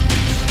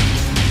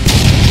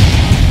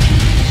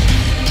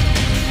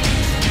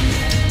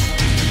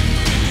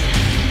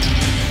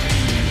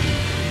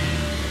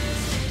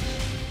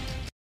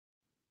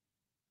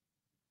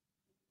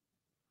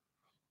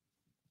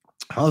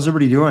How's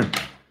everybody doing?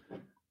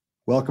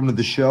 Welcome to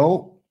the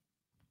show.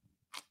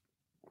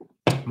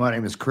 My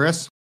name is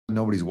Chris.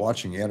 Nobody's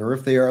watching yet, or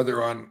if they are,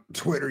 they're on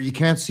Twitter. You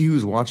can't see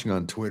who's watching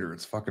on Twitter.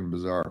 It's fucking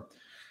bizarre.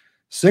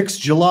 6th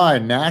July,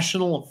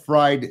 National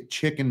Fried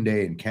Chicken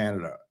Day in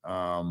Canada.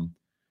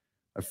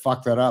 I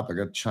fucked that up. I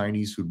got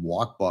Chinese food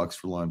wok box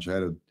for lunch. I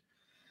had a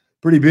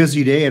pretty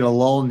busy day. I had a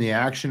lull in the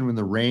action when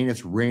the rain.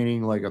 It's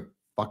raining like a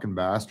fucking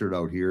bastard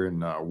out here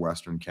in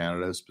Western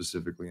Canada,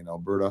 specifically in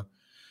Alberta.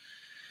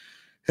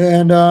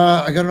 And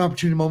I got an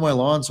opportunity to mow my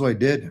lawn, so I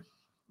did.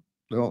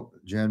 Well,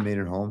 Jen made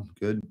it home.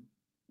 Good.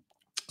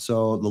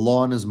 So the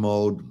lawn is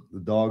mowed.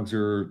 The dogs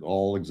are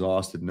all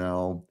exhausted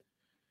now.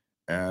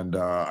 And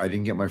I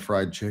didn't get my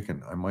fried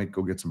chicken. I might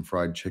go get some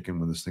fried chicken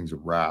when this thing's a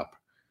wrap.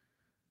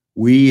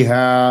 We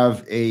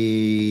have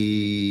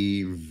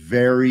a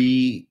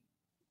very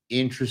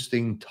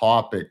interesting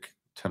topic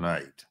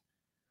tonight.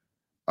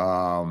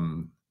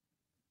 The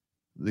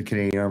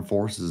Canadian Armed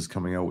Forces is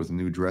coming out with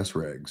new dress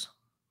rags.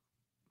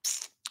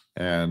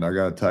 And I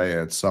got to tell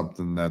you, it's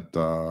something that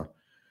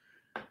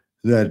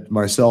that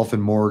myself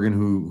and Morgan,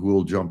 who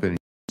will jump in a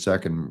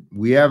second,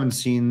 we haven't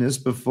seen this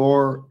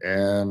before,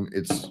 and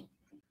it's,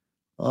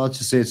 well, let's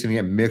just say it's going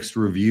to get mixed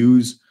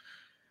reviews.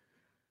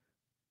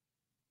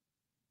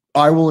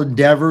 I will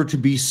endeavor to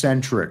be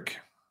centric.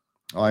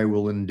 I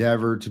will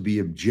endeavor to be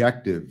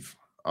objective.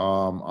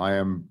 I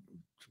am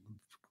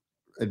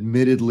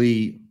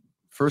admittedly,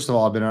 first of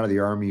all, I've been out of the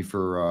Army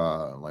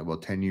for like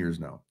about 10 years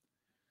now.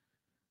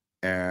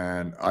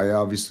 And I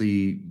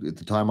obviously, at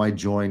the time I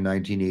joined,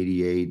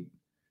 1988,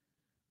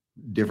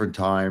 different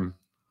time.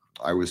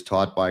 I was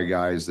taught by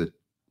guys that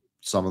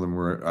some of them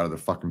were out of the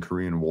fucking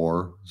Korean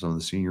War, some of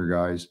the senior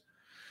guys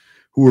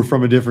who were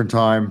from a different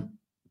time.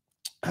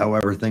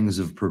 However, things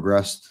have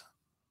progressed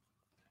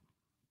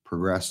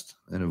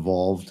and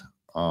evolved.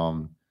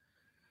 And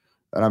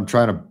I'm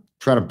trying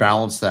to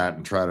balance that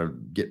and try to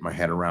get my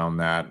head around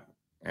that.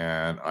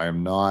 And I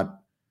am not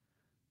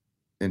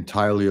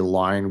entirely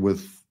aligned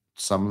with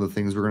some of the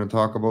things we're going to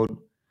talk about,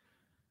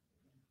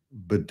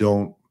 but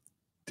don't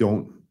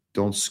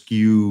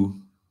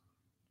skew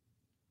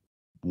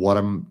what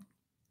I'm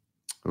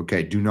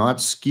okay. Do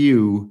not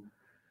skew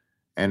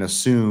and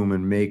assume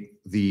and make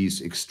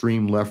these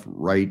extreme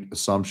left-right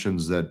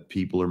assumptions that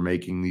people are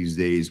making these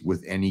days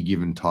with any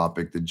given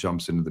topic that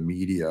jumps into the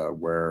media,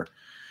 where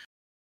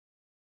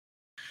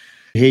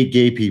you hate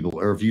gay people,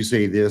 or if you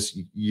say this,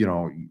 you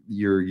know,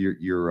 you're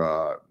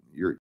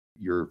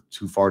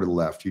too far to the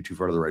left, you're too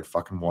far to the right,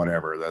 fucking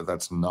whatever.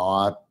 That's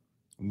not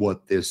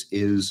what this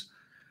is.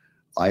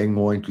 I am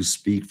going to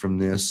speak from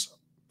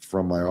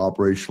my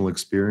operational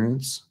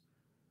experience,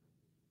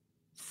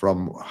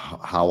 from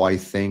how I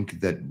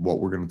think that what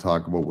we're going to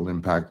talk about will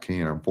impact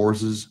Canadian Armed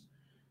Forces.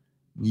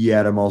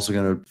 Yet I'm also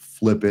going to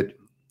flip it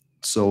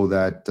so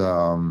that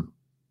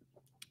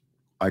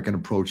I can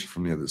approach it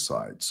from the other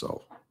side.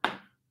 So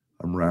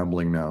I'm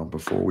rambling now.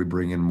 Before we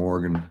bring in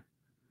Morgan,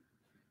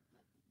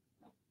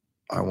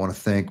 I want to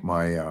thank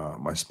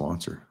my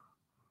sponsor.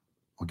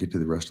 I'll get to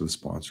the rest of the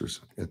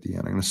sponsors at the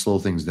end. I'm going to slow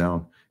things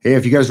down. Hey,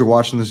 if you guys are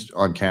watching this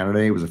on Canada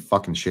Day, it was a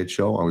fucking shit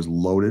show. I was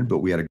loaded, but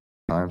we had a good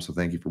time, so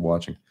thank you for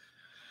watching.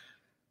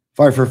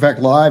 Fire for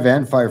Effect Live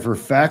and Fire for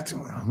Effect.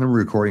 I'm going to be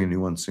recording a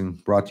new one soon.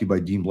 Brought to you by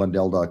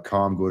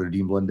DeanBlundell.com. Go to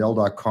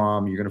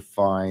DeanBlundell.com. You're going to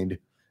find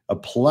a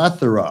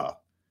plethora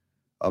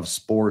of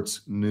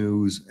sports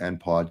news and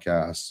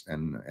podcasts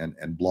and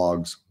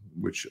blogs,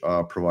 which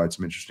provide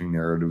some interesting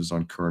narratives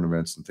on current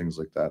events and things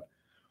like that.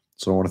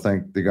 So I want to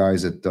thank the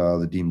guys at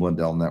the Dean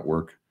Blundell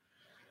Network,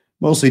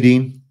 mostly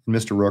Dean and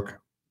Mr. Rook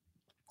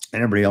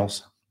and everybody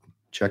else.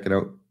 Check it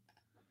out.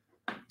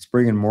 Let's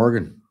bring in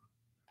Morgan,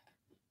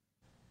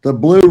 the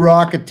Blue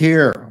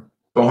Rocketeer.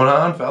 Going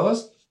on,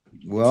 fellas?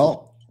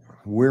 Well,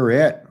 we're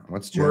it.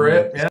 We're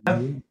it,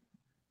 yeah.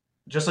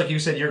 Just like you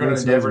said, you're going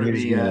to endeavor to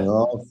be...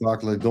 oh,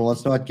 fuck.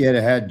 Let's not get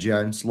ahead,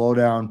 Jen. Slow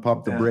down.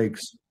 Pump the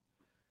brakes.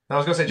 I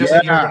was going to say, just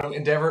like you're going to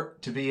endeavor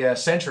to be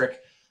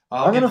centric,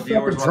 I'll give the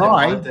viewers what they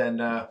want,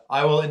 and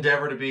I will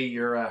endeavor to be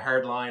your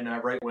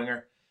hardline right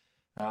winger.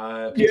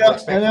 Yeah,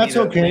 and that's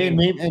okay.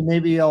 And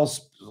maybe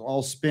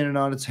I'll spin it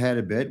on its head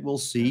a bit. We'll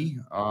see.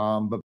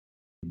 But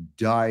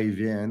dive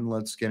in.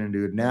 Let's get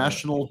into it.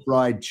 National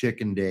Fried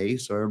Chicken Day.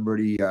 So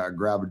everybody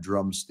grab a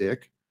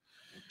drumstick.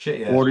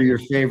 Order your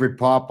favorite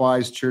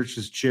Popeyes,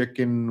 Church's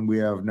Chicken. We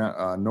have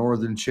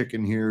Northern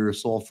Chicken here,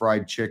 Soul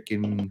Fried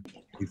Chicken.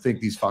 You think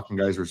these fucking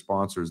guys are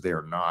sponsors? They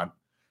are not.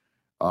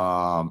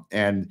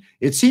 And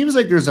it seems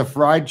like there's a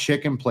fried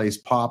chicken place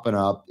popping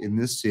up in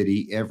this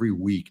city every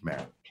week,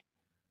 man.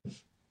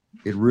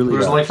 It really Who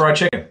doesn't like fried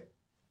chicken?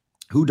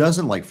 Who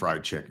doesn't like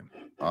fried chicken?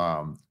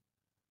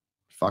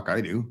 Fuck,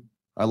 I do.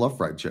 I love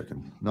fried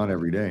chicken. Not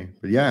every day,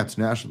 but yeah, it's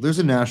national. There's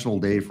a national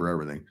day for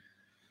everything.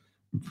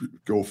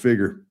 Go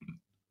figure.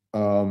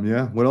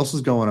 Yeah. What else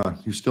is going on?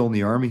 You're still in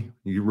the Army?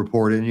 You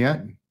report in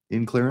yet?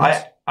 In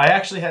clearance? I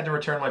actually had to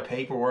return my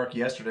paperwork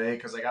yesterday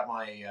because I got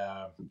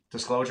my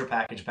disclosure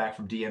package back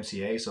from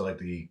DMCA, so like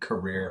the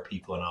career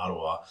people in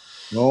Ottawa.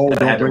 No,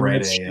 don't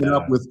bring that shit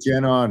up with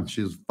Jen on.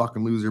 She's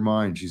fucking lose her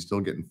mind. She's still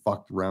getting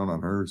fucked around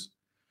on hers.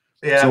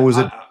 Yeah. So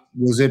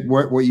was it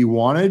what you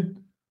wanted?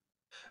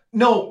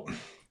 No,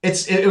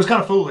 it was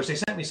kind of foolish. They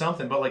sent me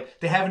something, but like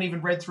they haven't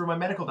even read through my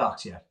medical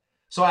docs yet.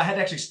 So I had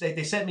actually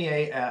they sent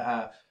me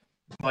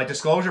my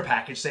disclosure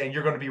package saying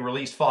you're going to be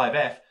released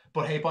 5F.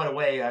 But hey, by the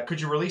way,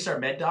 could you release our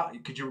med doc?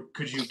 Could you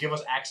give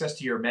us access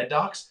to your med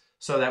docs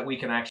so that we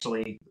can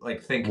actually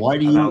like think? Why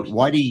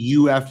do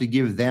you have to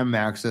give them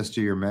access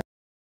to your med?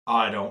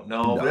 I don't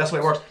know, but that's the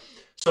way it works.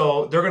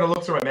 So they're going to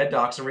look through my med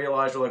docs and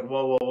realize they're like,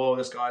 whoa,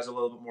 this guy's a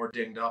little bit more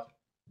dinged up.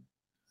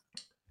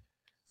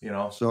 You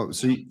know. So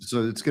it's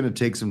going to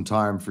take some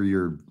time for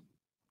your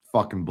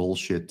fucking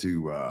bullshit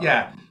to.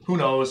 Yeah, who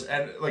knows?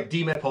 And like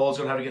DMedPol is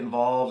going to have to get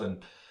involved,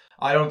 and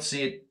I don't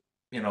see it,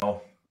 you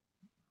know,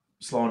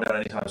 slowing down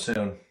anytime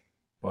soon,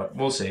 but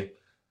we'll see.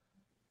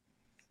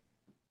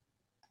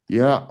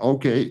 Yeah.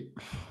 Okay.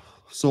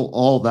 So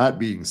all that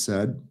being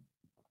said,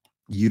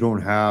 you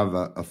don't have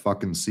a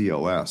fucking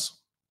COS.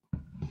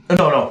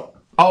 No.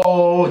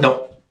 Oh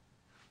no.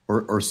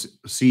 Or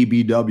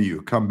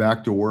CBW, come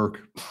back to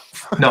work.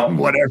 No.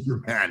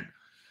 Whatever, man.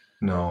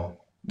 No.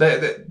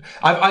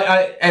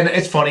 I and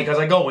it's funny because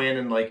I go in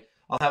and like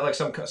I'll have like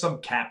some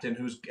captain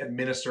who's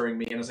administering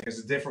me, and it's like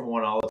it's a different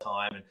one all the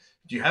time. And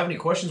do you have any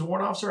questions,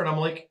 warrant officer? And I'm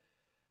like,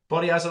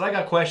 buddy, I said I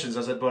got questions.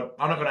 I said, but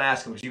I'm not going to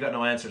ask them because you got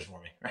no answers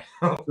for me.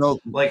 So,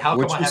 like, how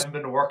come I haven't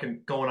been to work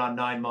and going on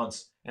 9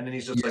 months? And then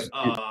he's just like,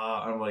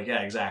 I'm like,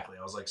 yeah, exactly.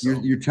 I was like, so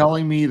you're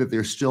telling me that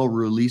they're still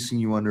releasing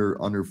you under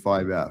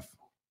 5F?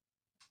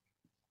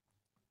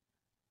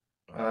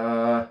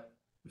 As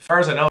far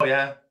as I know,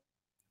 yeah.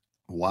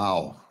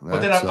 Wow.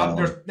 But then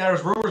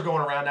there's rumors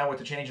going around now with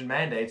the change in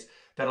mandates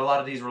that a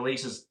lot of these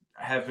releases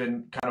have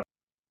been kind of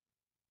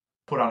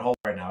put on hold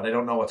right now. They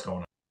don't know what's going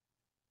on.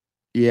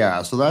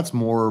 Yeah, so that's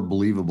more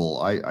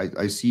believable.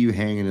 I see you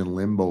hanging in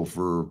limbo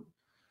for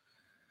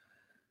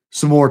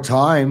some more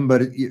time,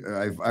 but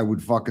I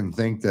would fucking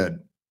think that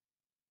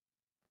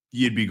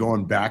you'd be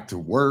going back to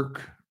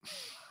work.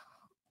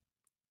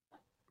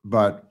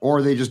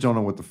 Or they just don't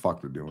know what the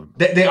fuck they're doing.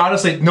 They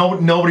honestly,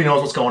 nobody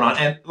knows what's going on.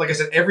 And like I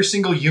said, every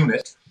single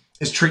unit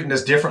is treating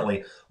this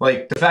differently.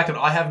 Like the fact that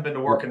I haven't been to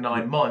work in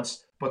 9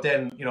 months, but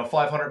then,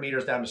 500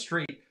 meters down the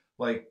street,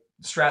 like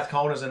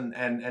Strathcona's and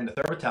the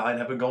 3rd Battalion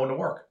have been going to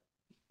work.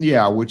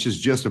 Yeah, which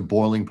is just a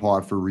boiling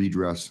pot for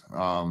redress.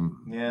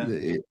 Yeah,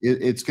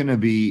 it's going to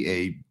be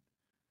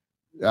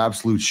a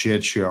absolute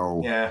shit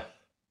show. Yeah,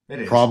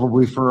 it is.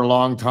 Probably for a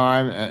long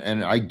time,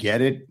 and I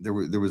get it. There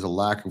was a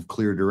lack of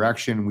clear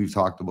direction. We've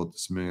talked about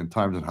this a million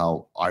times on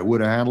how I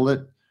would have handled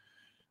it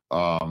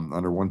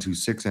under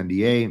 126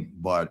 NDA,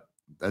 but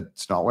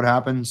that's not what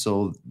happened.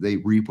 So they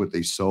reap what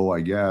they sow,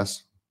 I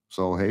guess.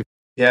 So hey,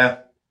 yeah,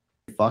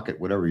 fuck it,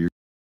 whatever.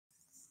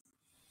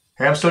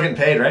 Hey, I'm still getting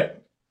paid, right?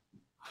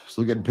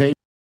 Still getting paid,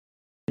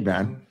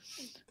 man.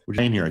 We're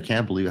saying here. I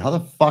can't believe it. How the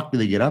fuck do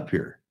they get up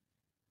here?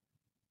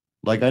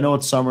 Like, I know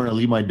it's summer and I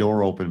leave my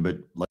door open, but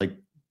like,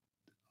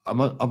 I'm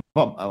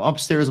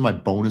upstairs in my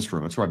bonus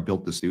room. That's where I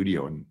built the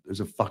studio, and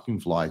there's a fucking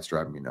fly. It's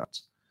driving me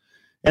nuts.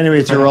 Anyway,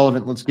 it's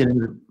irrelevant.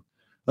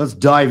 Let's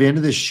dive into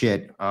this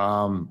shit.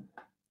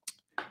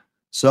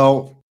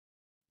 So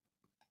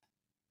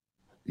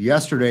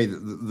yesterday,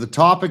 the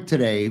topic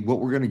today, what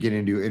we're going to get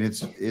into, and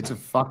it's a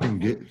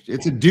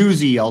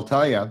doozy, I'll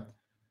tell you.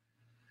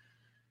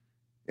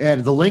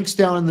 And the link's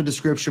down in the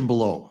description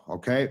below.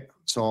 Okay.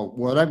 So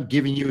what I'm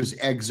giving you is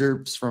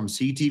excerpts from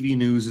CTV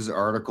News'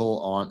 article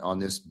on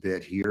this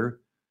bit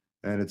here.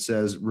 And it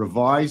says,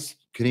 revised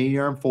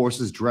Canadian Armed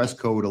Forces dress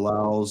code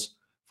allows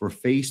for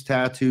face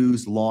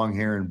tattoos, long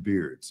hair, and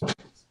beards.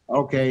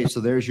 Okay,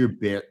 so there's your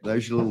bit.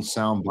 There's your little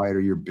sound bite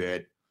or your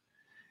bit.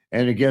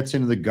 And it gets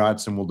into the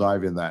guts, and we'll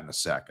dive in that in a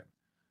second.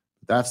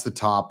 That's the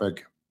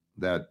topic,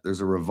 that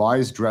there's a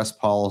revised dress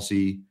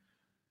policy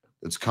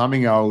that's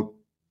coming out.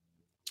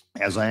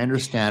 As I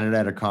understand it, I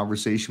had a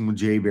conversation with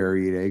Jay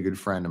Barry today, a good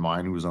friend of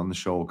mine who was on the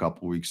show a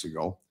couple of weeks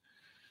ago.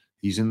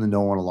 He's in the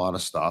know on a lot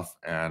of stuff,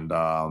 and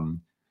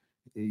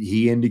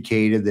he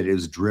indicated that it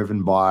was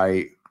driven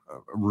by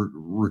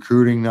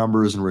recruiting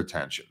numbers and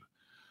retention.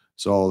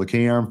 So the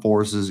Canadian Armed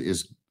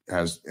Forces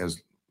has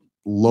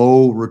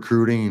low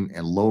recruiting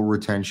and low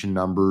retention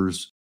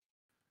numbers.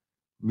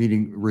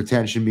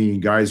 Retention meaning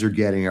guys are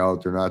getting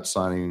out, they're not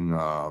signing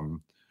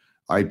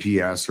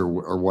IPS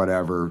or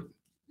whatever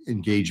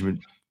engagement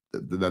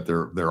that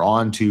they're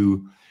on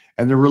to,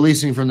 and they're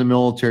releasing from the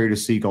military to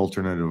seek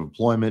alternative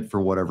employment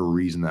for whatever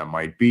reason that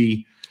might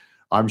be.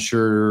 I'm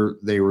sure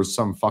there was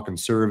some fucking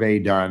survey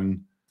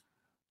done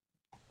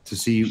to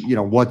see,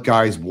 what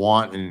guys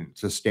want, and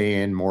to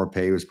stay in, more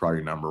pay was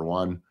probably number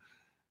one.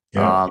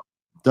 Yeah.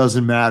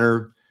 Doesn't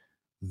matter.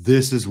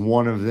 This is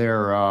one of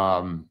their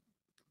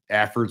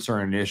efforts or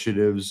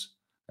initiatives,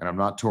 and I'm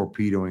not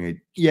torpedoing it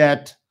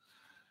yet.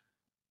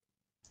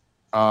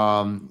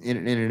 In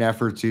an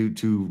effort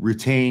to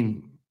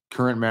retain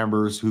current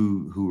members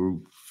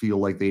who feel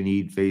like they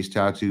need face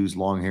tattoos,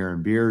 long hair,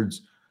 and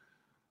beards,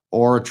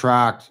 or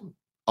attract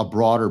a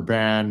broader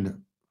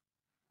band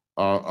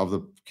of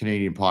the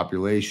Canadian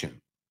population.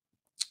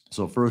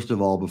 So first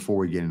of all, before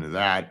we get into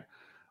that,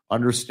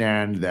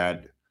 understand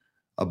that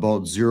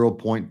about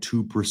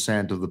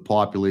 0.2% of the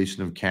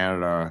population of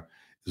Canada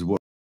is what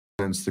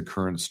represents the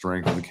current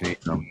strength of the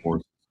Canadian Armed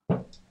Forces.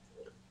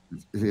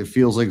 It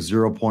feels like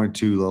 0.2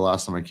 the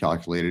last time I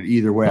calculated.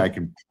 Either way, I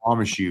can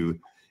promise you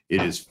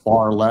it is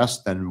far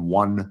less than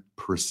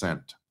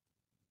 1%.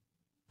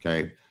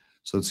 Okay,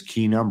 so it's a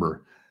key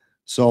number.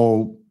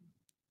 So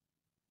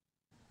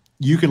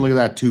you can look at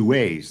that two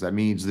ways. That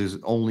means there's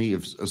only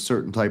a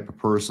certain type of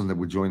person that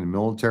would join the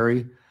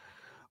military,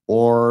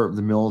 or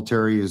the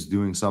military is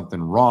doing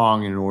something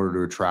wrong in order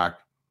to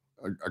attract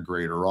a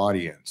greater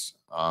audience.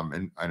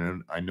 And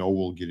I know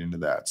we'll get into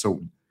that.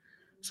 So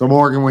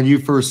Morgan, when you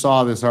first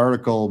saw this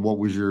article, what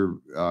was your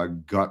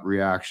gut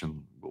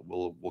reaction?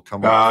 We'll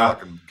come up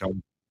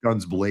fucking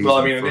guns blazing. Well,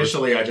 I mean,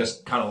 initially I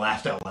just kind of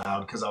laughed out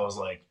loud because I was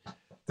like,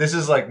 this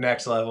is like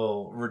next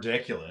level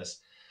ridiculous.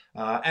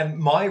 And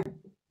my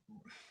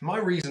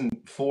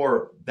reason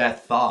for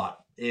that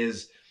thought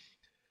is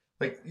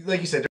like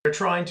you said, they're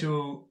trying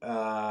to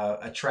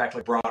attract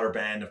like broader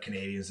band of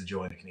Canadians to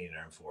join the Canadian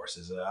Armed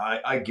Forces.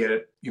 I get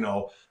it. You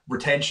know,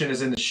 retention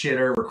is in the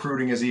shitter.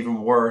 Recruiting is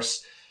even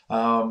worse.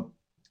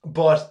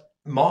 But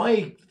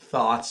my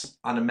thoughts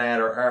on the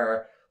matter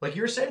are like,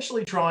 you're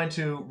essentially trying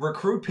to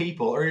recruit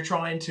people, or you're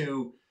trying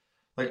to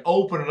like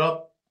open it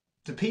up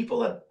to people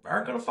that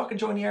aren't going to fucking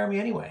join the army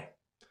anyway.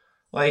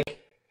 Like,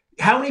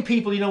 how many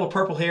people, you know, with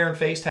purple hair and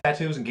face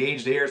tattoos and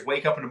gauged ears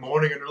wake up in the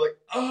morning and they're like,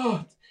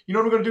 oh, you know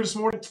what I'm going to do this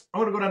morning?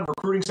 I'm going to go down to the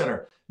recruiting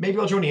center. Maybe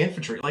I'll join the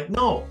infantry. Like,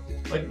 no.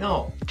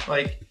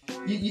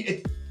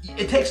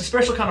 It takes a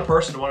special kind of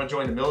person to want to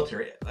join the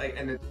military, like,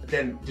 and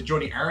then to join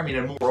the army,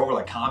 and moreover,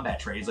 like combat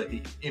trades, like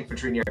the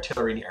infantry and the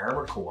artillery and the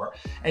armored corps.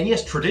 And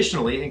yes,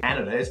 traditionally in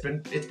Canada, it's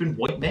been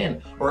white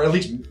men, or at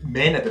least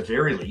men at the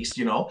very least,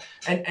 you know.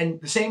 And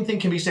the same thing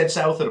can be said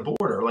south of the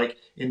border, like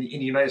in the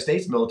United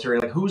States military.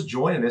 Like, who's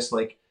joining this?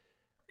 Like,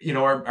 you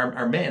know,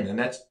 our men, and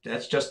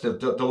that's just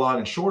the long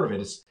and short of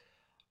it. Is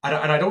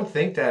I don't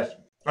think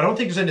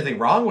there's anything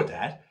wrong with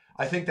that.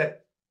 I think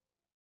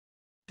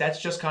that's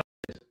just kind of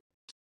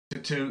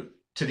to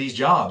these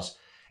jobs.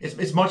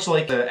 It's much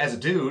like as a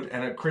dude,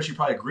 and Chris, you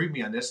probably agree with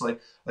me on this.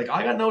 Like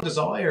I got no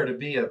desire to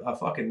be a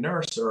fucking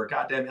nurse or a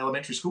goddamn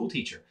elementary school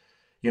teacher.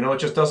 You know, it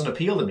just doesn't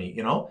appeal to me.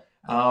 You know,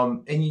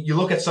 and you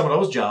look at some of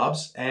those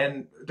jobs,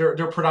 and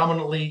they're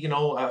predominantly, you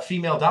know,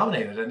 female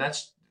dominated, and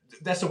that's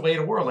the way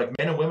of the world. Like,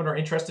 men and women are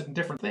interested in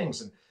different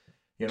things, and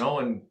you know,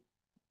 and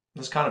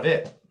that's kind of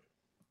it.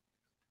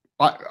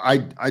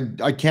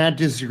 I can't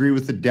disagree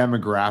with the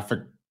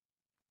demographic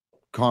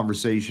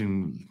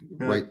conversation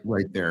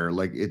right there.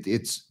 Like,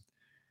 it's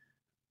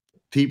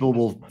people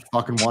will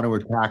fucking want to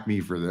attack me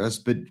for this,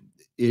 but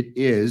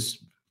it's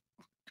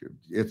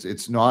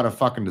not a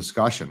fucking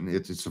discussion.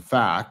 It's a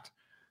fact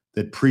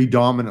that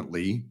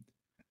predominantly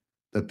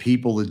the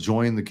people that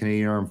join the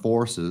Canadian Armed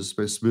Forces,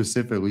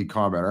 specifically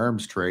combat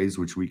arms trades,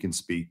 which we can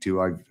speak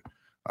to.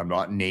 I'm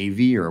not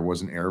Navy or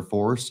wasn't Air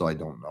Force, so I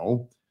don't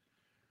know.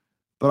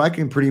 But I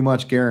can pretty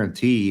much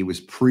guarantee it was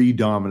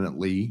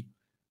predominantly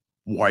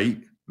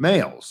white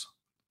males.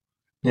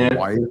 Yeah.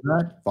 Why is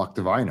that? Fuck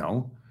if I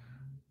know.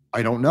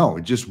 I don't know.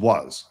 It just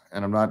was.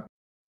 And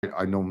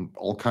I know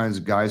all kinds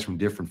of guys from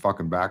different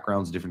fucking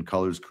backgrounds, different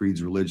colors,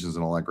 creeds, religions,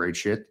 and all that great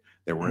shit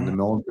that were in the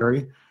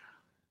military.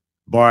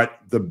 But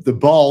the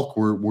bulk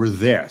were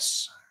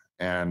this.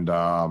 And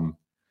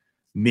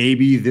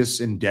maybe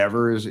this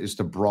endeavor is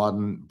to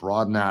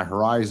broaden that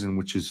horizon,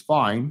 which is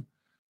fine.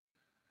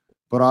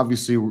 But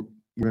obviously, we're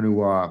going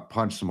to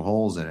punch some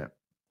holes in it.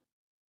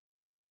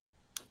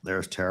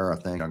 There's Tara.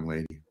 Thank you, young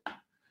lady.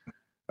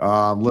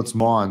 Let's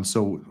move on.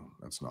 So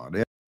that's not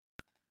it.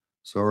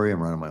 Sorry,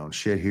 I'm running my own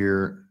shit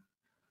here.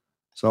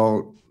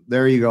 So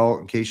there you go.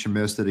 In case you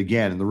missed it,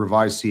 again, the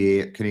revised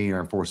CA Canadian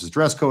Armed Forces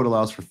dress code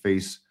allows for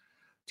face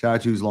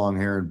tattoos, long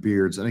hair, and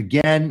beards. And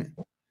again,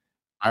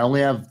 I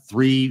only have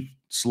 3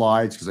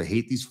 slides because I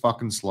hate these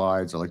fucking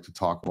slides. I like to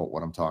talk about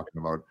what I'm talking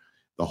about.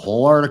 The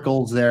whole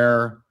article's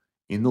there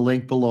in the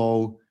link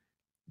below.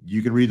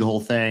 You can read the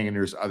whole thing, and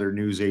there's other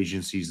news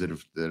agencies that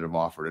have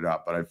offered it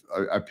up. But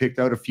I picked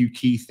out a few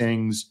key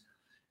things,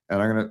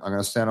 and I'm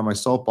gonna stand on my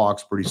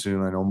soapbox pretty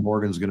soon. I know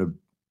Morgan's gonna,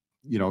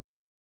 you know,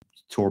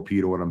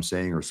 torpedo what I'm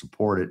saying or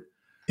support it.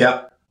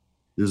 Yeah.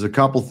 There's a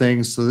couple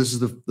things. So this is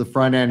the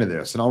front end of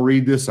this, and I'll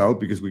read this out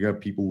because we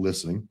got people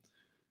listening.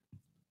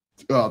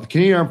 The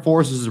Canadian Armed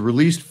Forces has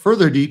released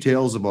further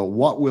details about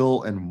what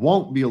will and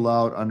won't be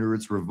allowed under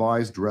its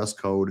revised dress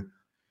code,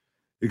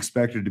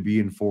 expected to be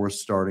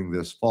enforced starting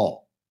this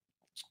fall.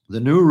 The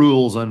new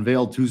rules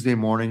unveiled Tuesday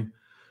morning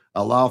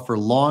allow for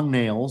long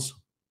nails.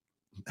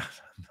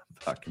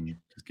 Fucking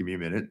just give me a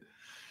minute.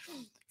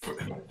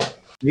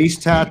 Face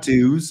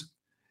tattoos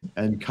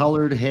and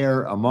colored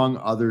hair, among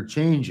other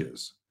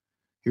changes.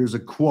 Here's a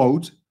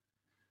quote.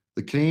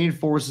 The Canadian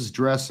Forces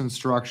dress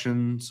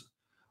instructions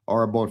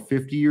are about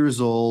 50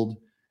 years old,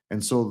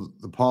 and so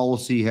the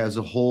policy as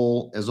a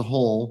whole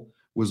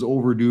was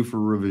overdue for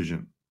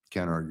revision.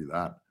 Can't argue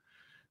that.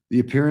 The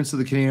appearance of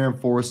the Canadian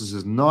Armed Forces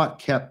has not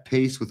kept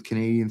pace with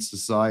Canadian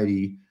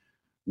society,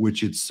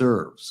 which it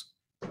serves.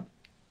 I'm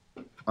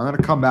going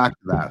to come back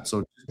to that.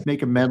 So just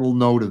make a mental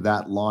note of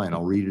that line.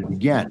 I'll read it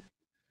again.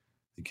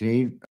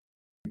 The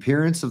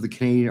appearance of the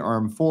Canadian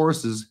Armed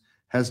Forces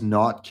has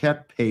not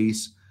kept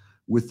pace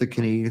with the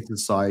Canadian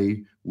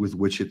society with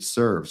which it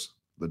serves,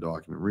 the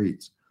document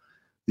reads.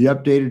 The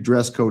updated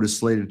dress code is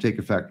slated to take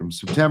effect from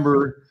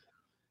September.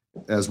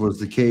 As was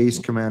the case,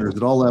 commanders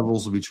at all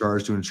levels will be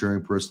charged to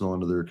ensuring personnel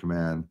under their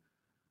command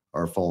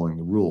are following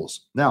the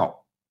rules.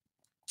 Now,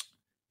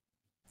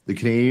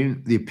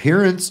 the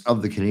appearance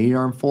of the Canadian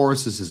Armed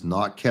Forces has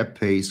not kept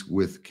pace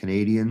with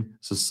Canadian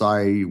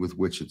society with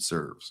which it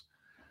serves.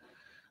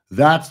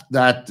 That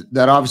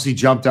obviously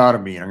jumped out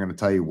at me, and I'm going to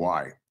tell you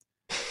why.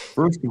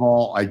 First of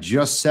all, I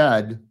just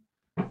said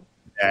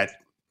that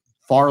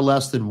far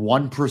less than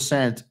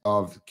 1%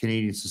 of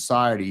Canadian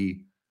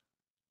society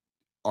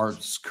are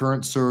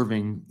current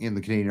serving in the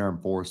Canadian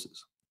Armed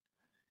Forces.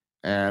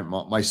 And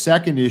my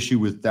second issue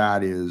with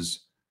that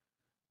is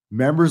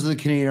members of the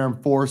Canadian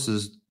Armed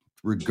Forces,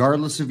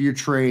 regardless of your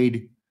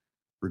trade,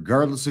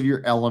 regardless of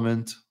your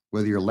element,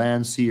 whether you're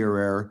land, sea, or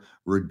air,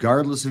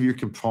 regardless of your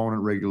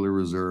component, regular,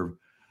 reserve,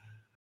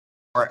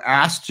 are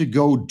asked to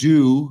go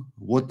do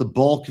what the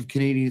bulk of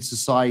Canadian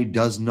society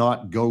does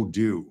not go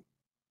do.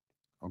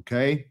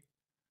 Okay?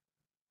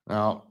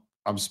 Now,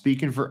 I'm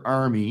speaking for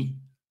Army.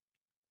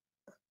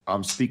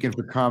 I'm speaking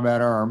for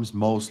combat arms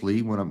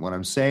mostly when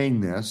I'm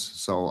saying this.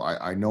 So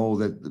I know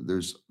that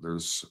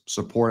there's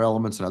support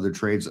elements and other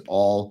trades that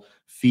all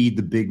feed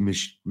the big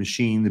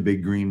machine, the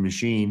big green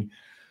machine,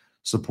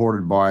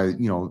 supported by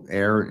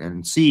air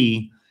and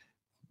sea.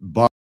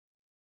 But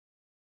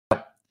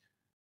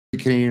the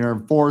Canadian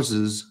Armed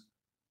Forces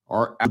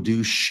are out to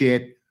do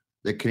shit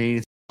that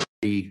Canadian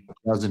society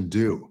doesn't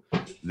do.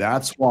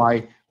 That's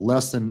why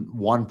less than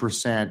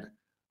 1%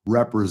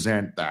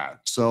 represent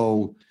that.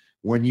 So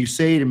when you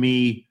say to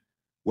me,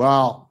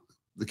 well,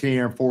 the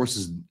Canadian Armed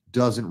Forces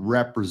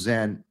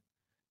isn't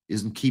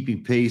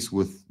keeping pace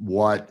with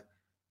what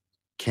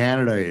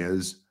Canada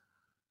is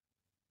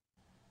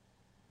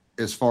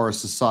as far as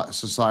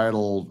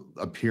societal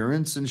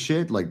appearance and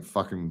shit, like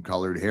fucking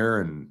colored hair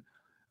and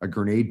a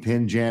grenade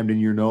pin jammed in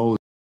your nose,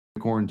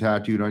 corn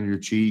tattooed on your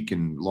cheek,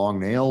 and long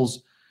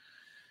nails.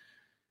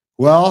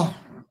 Well,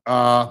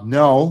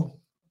 no.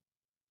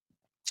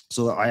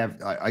 So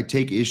I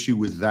take issue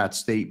with that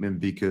statement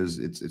because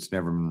it's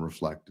never been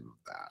reflective of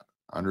that.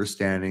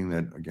 Understanding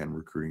that, again,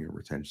 recruiting and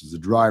retention is a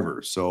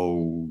driver.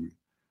 So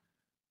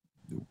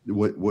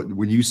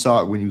when you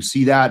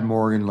see that,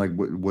 Morgan, like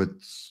what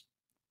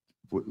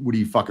are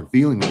you fucking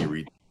feeling when you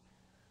read?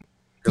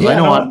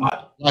 Yeah,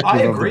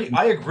 I agree.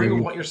 I agree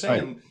with what you're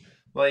saying.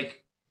 Right.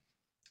 Like,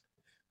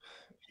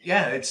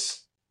 yeah,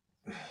 it's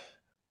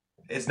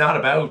not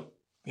about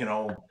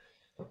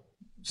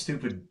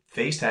stupid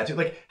face tattoo.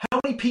 Like, how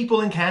many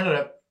people in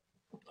Canada,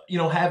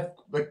 have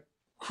like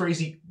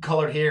crazy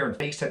colored hair and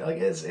face tattoo? Like,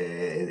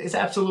 it's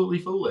absolutely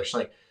foolish.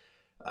 Like,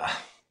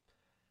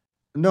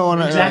 no,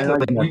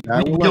 exactly. We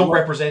don't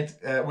represent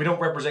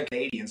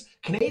Canadians.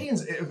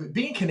 Canadians,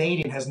 being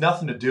Canadian has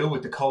nothing to do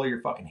with the color of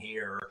your fucking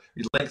hair, or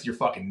your length of your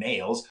fucking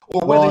nails,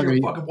 or whether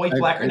you're fucking white,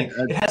 black, or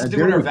anything. It has to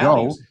do with our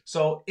values.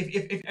 So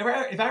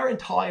if our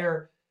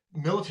entire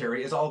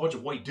military is all a bunch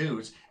of white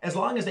dudes, as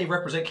long as they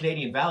represent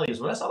Canadian values,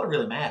 well, that's all that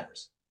really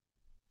matters.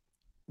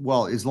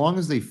 Well, as long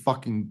as they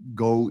fucking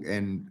go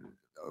and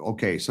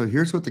okay, so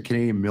here's what the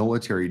Canadian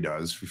military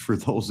does. For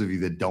those of you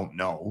that don't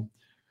know,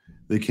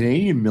 the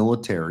Canadian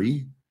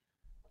military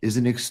is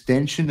an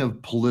extension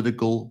of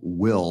political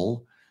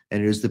will,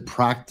 and it is the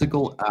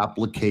practical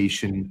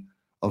application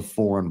of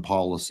foreign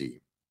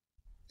policy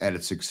at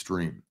its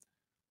extreme.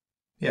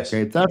 Yes.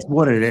 Okay, that's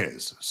what it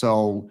is.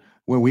 So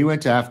when we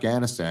went to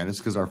Afghanistan, it's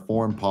because our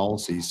foreign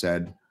policy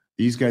said,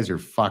 these guys are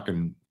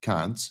fucking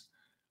cunts.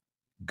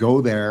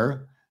 Go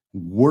there,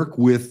 work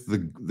with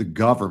the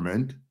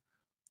government,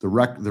 the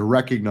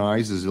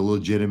recognized as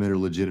illegitimate or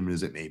legitimate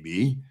as it may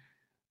be,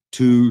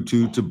 to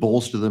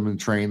bolster them and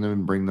train them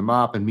and bring them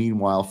up, and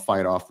meanwhile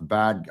fight off the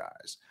bad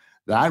guys.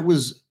 That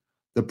was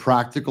the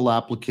practical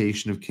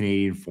application of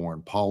Canadian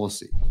foreign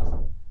policy.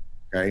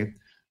 Okay,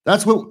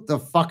 that's what the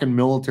fucking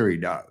military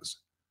does.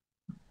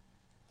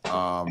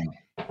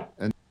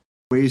 And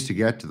ways to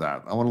get to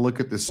that. I want to look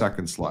at the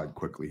second slide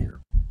quickly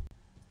here.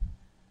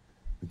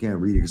 Again,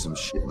 reading some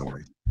shit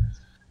noise.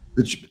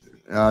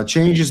 The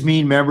changes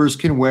mean members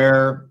can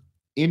wear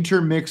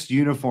intermixed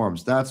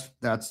uniforms.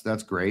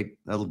 That's great.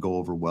 That'll go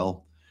over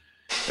well.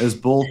 As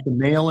both the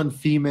male and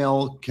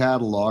female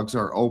catalogs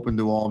are open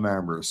to all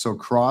members. So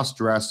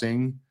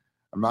cross-dressing,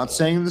 I'm not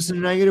saying this in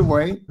a negative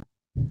way.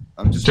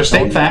 I'm just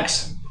stating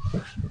facts.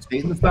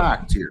 Stating the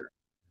facts here.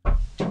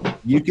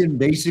 You can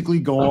basically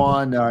go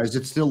on, is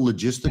it still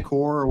Logisticor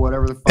or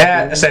whatever the fuck?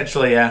 Yeah,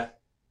 essentially, yeah.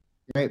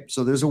 Okay,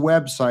 so there's a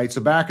website.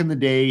 So back in the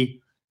day,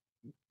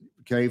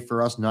 okay,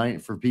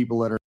 for people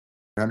that are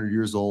 100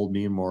 years old,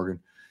 me and Morgan.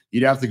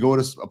 You'd have to go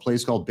to a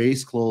place called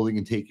Base Clothing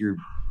and take your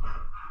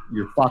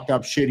fucked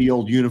up, shitty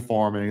old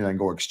uniform and then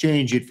go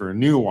exchange it for a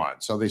new one.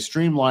 So they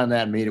streamlined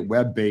that and made it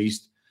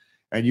web-based,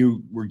 and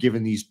you were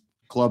given these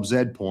Club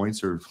Z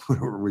points, or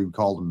whatever we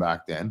called them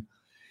back then,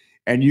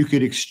 and you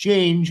could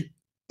exchange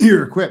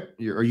your equipment,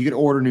 or you could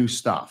order new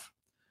stuff.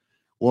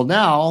 Well,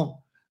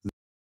 now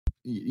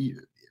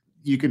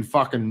you can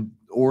fucking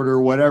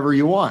order whatever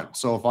you want.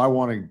 So if I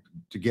wanted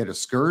to get a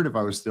skirt, if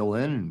I was still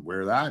in and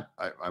wear that,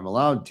 I'm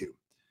allowed to.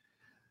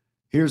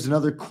 Here's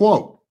another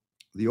quote.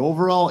 The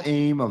overall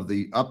aim of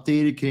the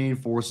updated Canadian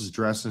Forces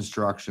dress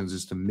instructions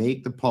is to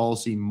make the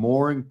policy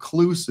more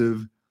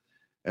inclusive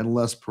and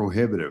less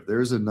prohibitive.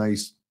 There's a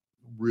nice,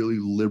 really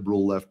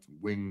liberal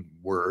left-wing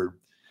word.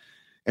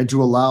 And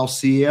to allow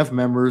CAF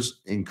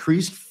members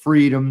increased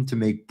freedom to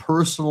make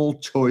personal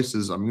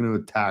choices. I'm going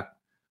to attack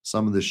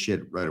some of this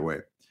shit right away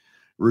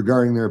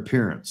regarding their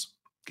appearance.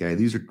 Okay,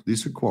 these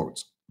are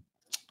quotes.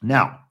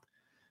 Now,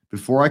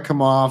 before I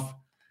come off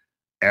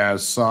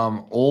as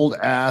some old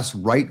ass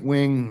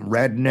right-wing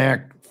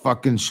redneck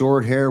fucking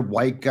short hair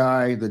white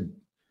guy that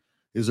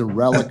is a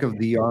relic of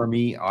the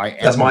army,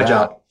 that's my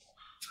job.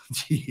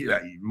 Yeah,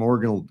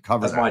 Morgan will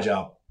cover that's that. My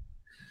job.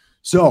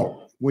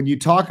 So when you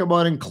talk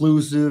about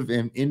inclusive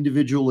and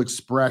individual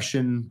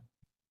expression,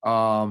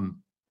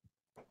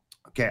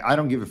 okay, I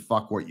don't give a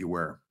fuck what you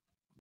wear.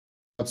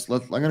 I'm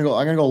gonna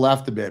go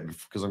left a bit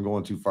because I'm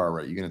going too far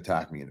right. You're gonna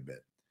attack me in a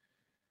bit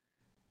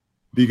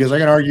because I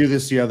can argue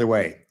this the other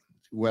way.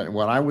 When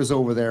I was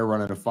over there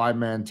running a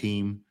 5-man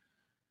team,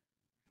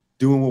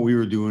 doing what we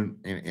were doing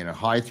in a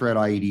high threat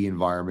IED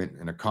environment,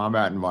 in a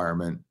combat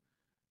environment,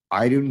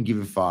 I didn't give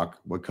a fuck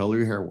what color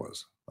your hair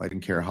was. I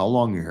didn't care how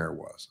long your hair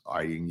was.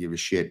 I didn't give a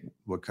shit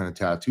what kind of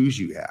tattoos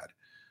you had.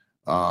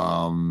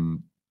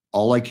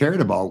 All I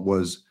cared about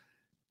was,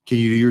 can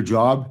you do your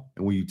job?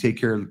 And will you take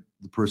care of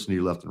the person to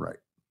your left and right?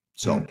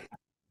 So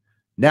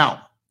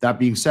now, that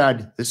being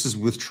said, this is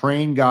with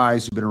trained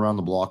guys who've been around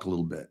the block a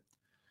little bit.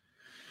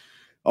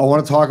 I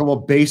want to talk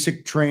about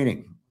basic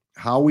training,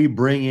 how we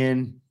bring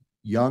in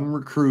young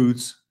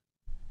recruits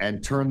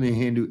and turn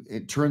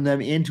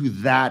them into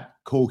that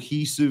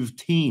cohesive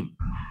team.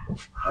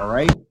 All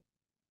right.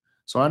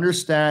 So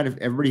understand, if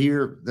everybody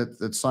here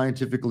that's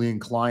scientifically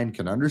inclined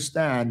can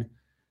understand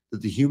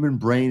that the human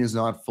brain is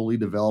not fully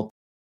developed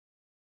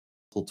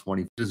until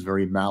 20. It is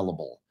very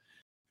malleable,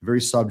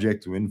 very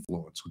subject to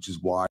influence, which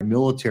is why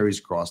militaries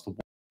across the world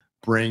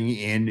bring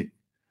in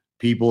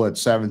people at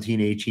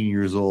 17, 18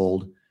 years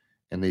old,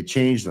 and they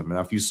change them. Now,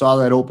 if you saw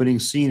that opening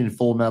scene in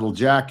Full Metal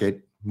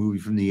Jacket, movie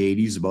from the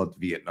 80s about the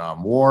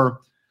Vietnam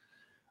War,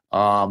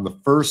 the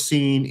first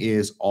scene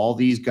is all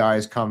these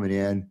guys coming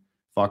in,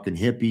 fucking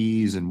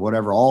hippies and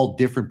whatever, all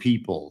different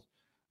people,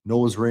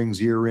 nose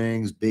rings,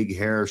 earrings, big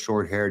hair,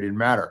 short hair, didn't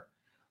matter.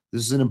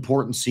 This is an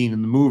important scene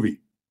in the movie.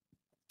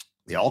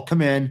 They all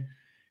come in,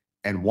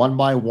 and one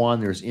by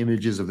one, there's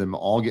images of them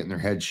all getting their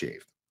head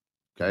shaved.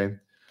 Okay.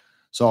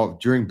 So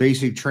during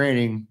basic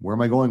training, where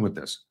am I going with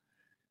this?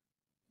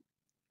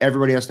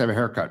 Everybody has to have a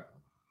haircut.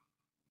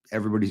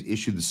 Everybody's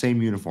issued the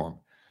same uniform.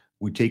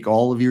 We take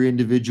all of your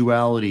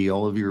individuality,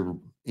 all of your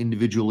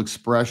individual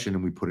expression,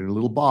 and we put it in a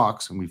little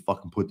box, and we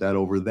fucking put that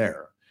over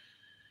there.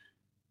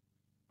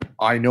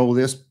 I know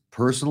this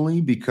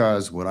personally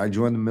because when I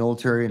joined the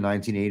military in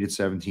 1980 at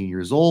 17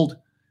 years old,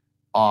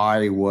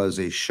 I was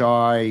a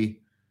shy,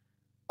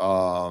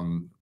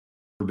 been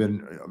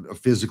a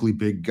physically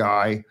big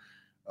guy.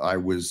 I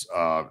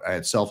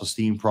had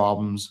self-esteem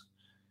problems.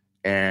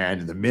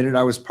 And the minute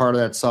I was part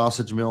of that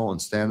sausage mill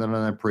and standing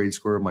on that parade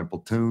square of my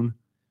platoon,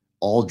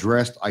 all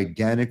dressed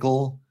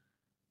identical,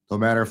 no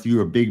matter if you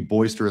were a big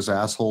boisterous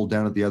asshole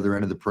down at the other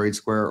end of the parade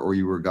square or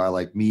you were a guy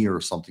like me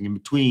or something in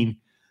between,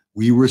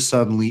 we were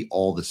suddenly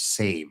all the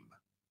same.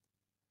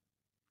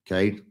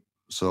 Okay?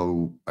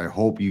 So I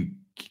hope you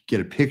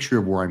get a picture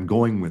of where I'm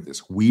going with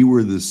this. We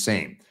were the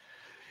same.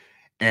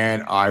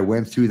 And I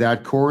went through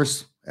that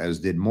course, as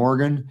did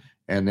Morgan,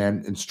 and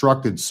then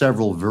instructed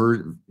several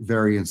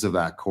variants of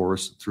that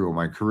course through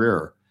my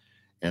career.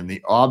 And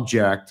the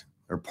object,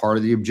 or part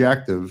of the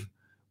objective,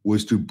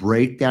 was to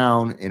break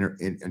down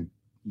and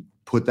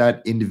put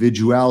that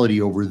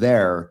individuality over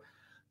there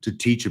to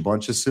teach a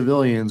bunch of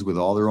civilians with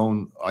all their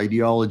own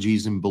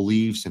ideologies and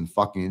beliefs and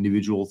fucking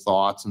individual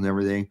thoughts and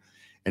everything,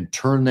 and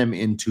turn them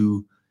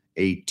into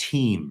a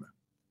team.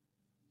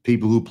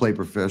 People who play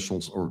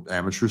professional or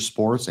amateur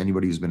sports,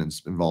 anybody who's been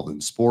involved in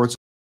sports,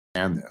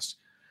 and this.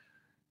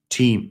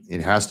 Team.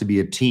 It has to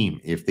be a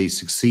team. If they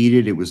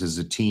succeeded, it was as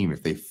a team.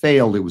 If they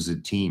failed, it was a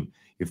team.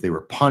 If they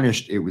were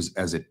punished, it was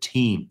as a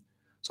team.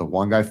 So if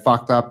one guy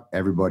fucked up,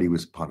 everybody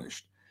was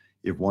punished.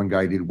 If one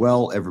guy did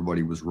well,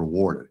 everybody was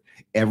rewarded.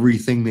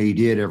 Everything they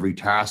did, every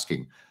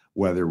tasking,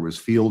 whether it was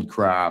field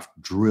craft,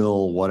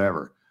 drill,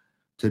 whatever,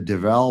 to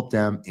develop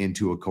them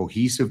into a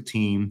cohesive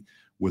team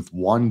with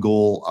one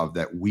goal of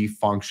that we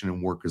function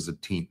and work as a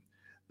team.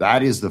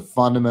 That is the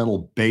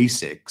fundamental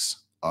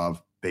basics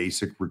of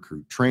basic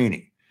recruit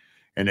training.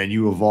 And then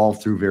you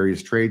evolve through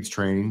various trades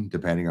training,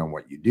 depending on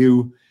what you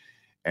do.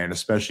 And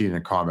especially in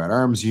a combat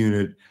arms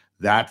unit,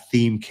 that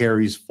theme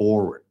carries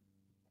forward.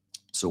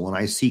 So when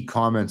I see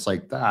comments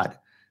like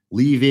that,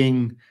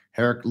 leaving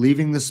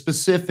the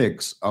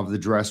specifics of the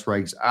dress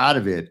regs out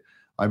of it,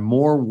 I'm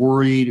more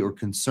worried or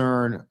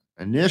concerned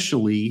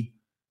initially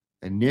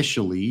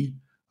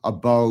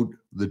about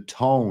the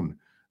tone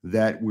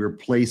that we're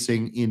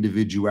placing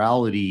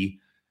individuality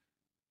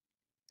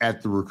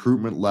at the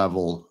recruitment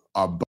level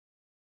above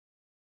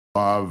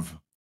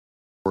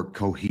or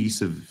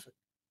cohesive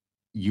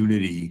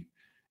unity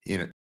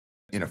in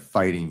a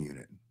fighting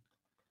unit,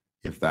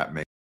 if that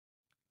makes.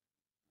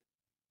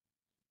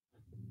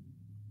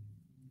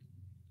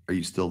 Are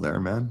you still there,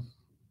 man?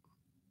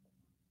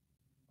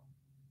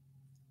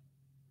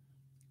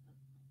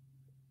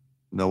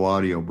 No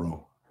audio,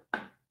 bro.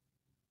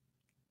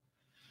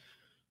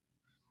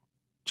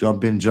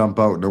 Jump in, jump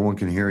out. No one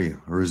can hear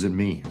you. Or is it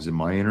me? Is it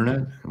my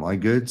internet? Am I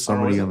good?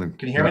 Somebody on the.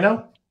 Can you hear me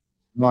now?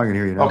 No, I can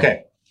hear you now.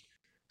 Okay.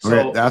 So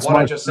okay, that's what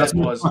my, I just said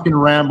was fucking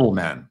ramble,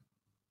 man.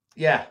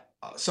 Yeah.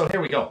 So here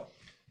we go.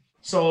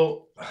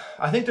 So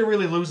I think they're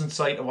really losing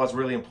sight of what's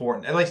really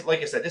important. And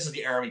like I said, this is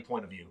the Army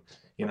point of view,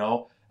 you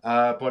know.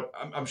 But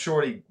I'm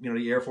sure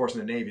the Air Force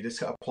and the Navy,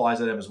 this applies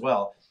to them as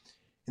well.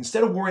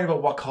 Instead of worrying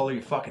about what color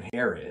your fucking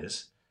hair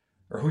is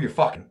or who you're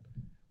fucking,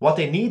 what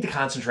they need to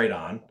concentrate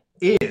on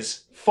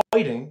is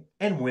fighting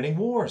and winning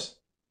wars.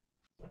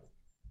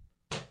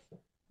 All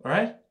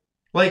right?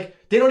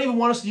 Like, they don't even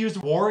want us to use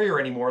the warrior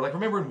anymore. Like,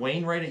 remember in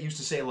Wainwright, it used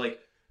to say, like,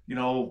 you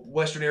know,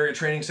 Western Area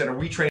Training Center,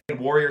 we train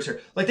warriors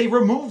here. Like, they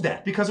removed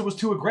that because it was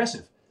too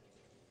aggressive.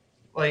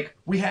 Like,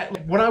 we had,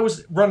 like, when I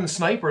was running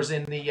snipers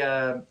in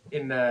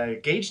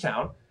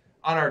Gagetown,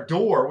 on our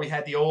door, we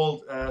had the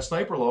old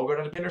sniper logo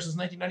that had been there since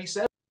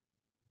 1997.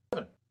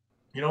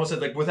 You know, it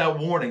said, like, without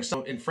warning,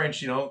 some in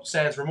French, you know,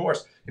 sans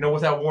remorse, you know,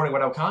 without warning,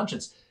 without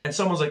conscience. And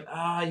someone's like,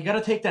 you got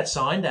to take that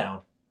sign down.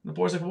 And the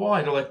boy's like,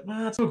 why? They're like,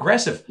 it's too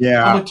aggressive.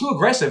 Yeah. I'm like, too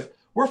aggressive?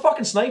 We're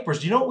fucking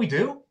snipers. Do you know what we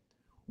do?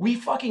 We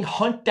fucking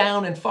hunt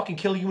down and fucking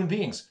kill human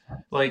beings.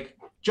 Like,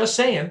 just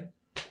saying.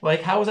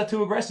 Like, how is that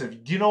too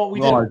aggressive? Do you know what we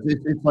do?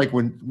 It's like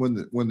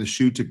when the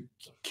shoot to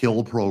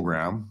kill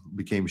program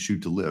became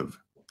shoot to live.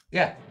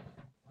 Yeah.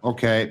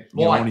 Okay. You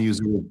don't want to use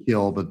the word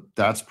kill, but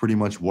that's pretty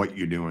much what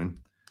you're doing.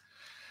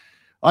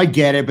 I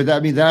get it, but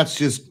that's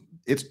just,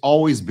 it's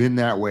always been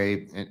that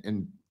way.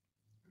 And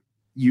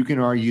you can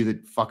argue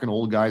that fucking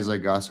old guys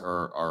like us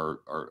are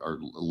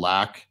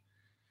lack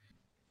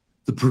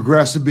the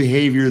progressive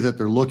behavior that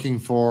they're looking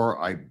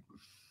for. I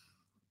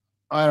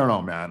don't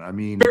know, man. I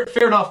mean,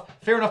 fair enough.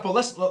 But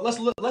let's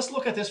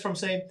look at this from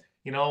saying,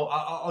 you know,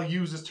 I'll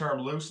use this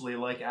term loosely,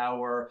 like I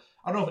don't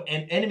know if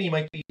an enemy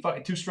might be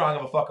fucking too strong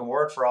of a fucking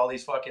word for all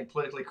these fucking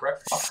politically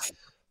correct fucks,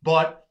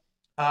 but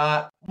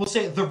we'll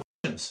say the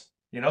Russians,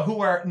 you know,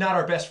 who are not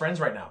our best friends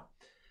right now.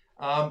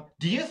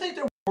 Do you think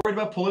they're worried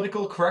about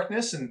political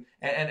correctness and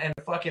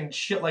fucking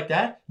shit like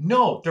that?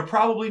 No, they're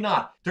probably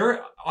not.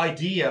 Their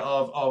idea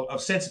of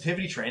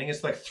sensitivity training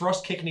is like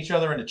thrust kicking each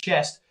other in the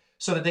chest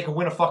so that they can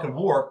win a fucking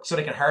war, so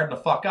they can harden the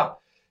fuck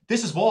up.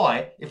 This is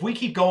why, if we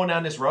keep going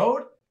down this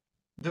road,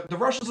 the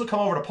Russians will come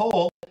over to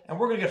Pole, and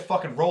we're going to get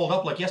fucking rolled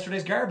up like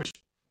yesterday's garbage.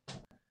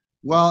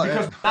 Well,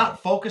 because we're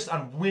not focused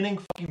on winning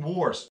fucking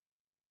wars.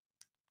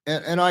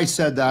 And I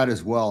said that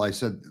as well. I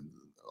said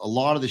a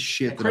lot of the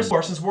shit. Chris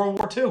War since World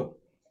War II.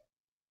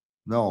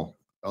 No,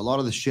 a lot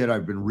of the shit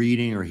I've been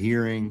reading or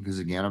hearing, because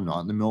again, I'm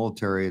not in the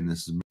military, and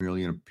this is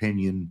merely an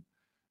opinion.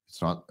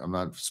 It's not. I'm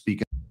not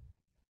speaking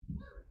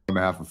on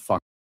behalf of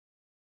fuck.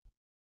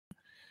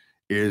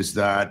 Is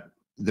that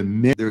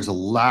there's a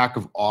lack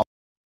of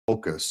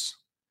focus.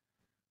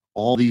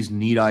 All these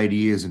neat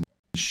ideas and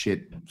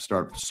shit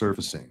start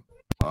surfacing.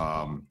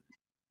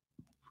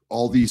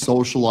 All these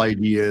social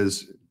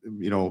ideas,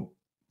 you know,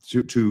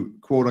 to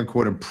quote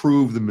unquote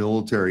improve the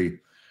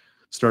military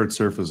start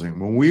surfacing.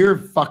 When we're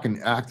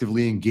fucking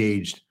actively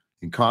engaged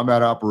in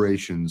combat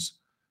operations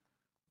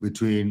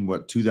between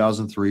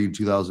 2003 and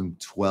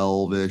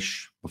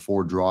 2012-ish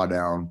before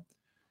drawdown,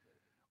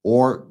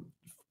 or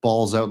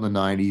balls out in the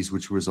 90s,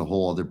 which was a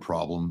whole other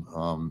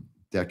problem,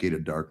 decade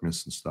of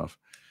darkness and stuff.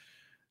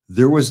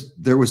 There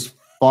was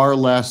far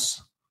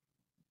less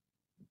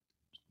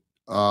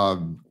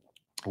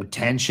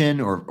attention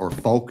or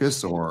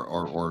focus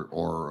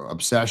or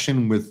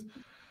obsession with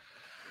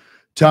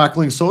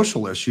tackling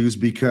social issues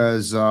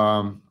because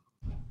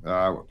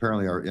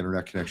apparently our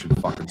internet connection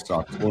fucking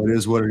sucks. Well, it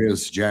is what it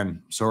is,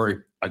 Jen. Sorry,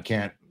 I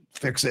can't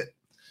fix it.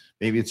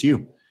 Maybe it's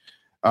you.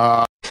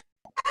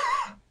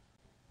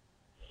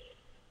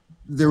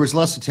 There was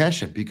less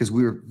attention because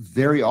we were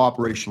very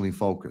operationally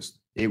focused.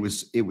 It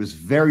was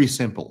very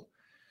simple.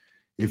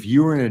 If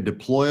you were in a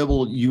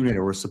deployable unit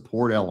or a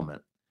support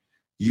element,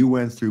 you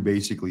went through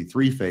basically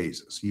 3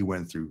 phases. You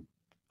went through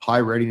high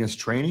readiness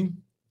training,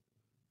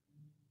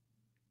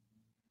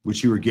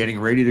 which you were getting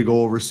ready to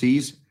go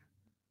overseas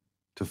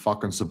to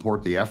fucking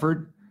support the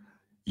effort.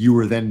 You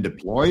were then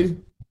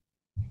deployed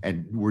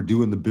and were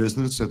doing the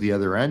business at the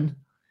other end.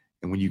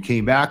 And when you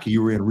came back,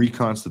 you were in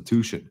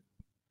reconstitution,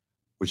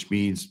 which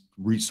means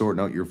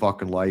resorting out your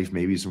fucking life,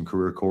 maybe some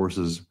career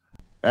courses,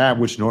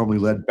 which normally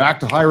led back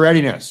to high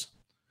readiness.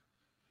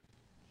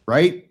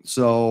 Right?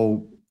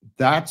 So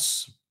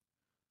that's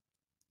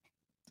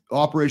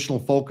operational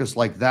focus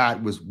like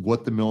that was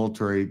what the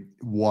military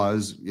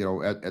was,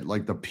 at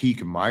like the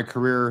peak of my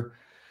career.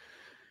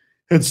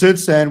 And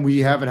since then, we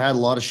haven't had a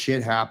lot of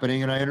shit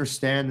happening. And I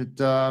understand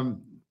that,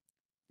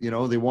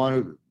 they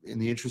want to, in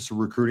the interest of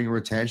recruiting and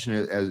retention,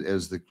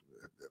 as the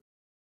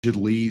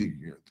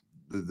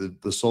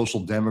the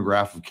social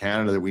demographic of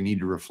Canada that we need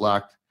to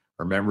reflect,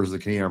 our members of the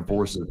Canadian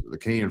Forces, the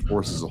Canadian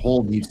Force as a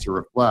whole needs to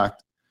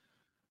reflect,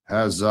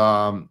 has,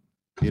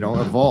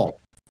 evolved.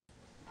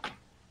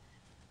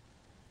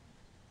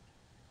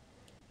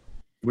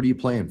 What are you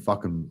playing?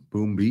 Fucking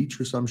Boom Beach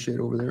or some shit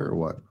over there or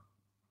what?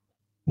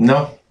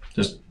 No,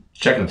 just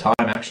checking the time,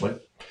 actually.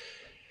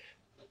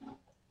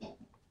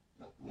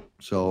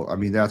 So, I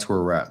mean, that's where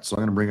we're at. So I'm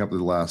going to bring up the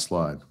last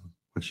slide.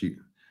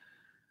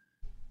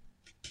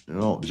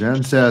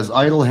 Jen says,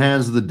 idle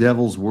hands of the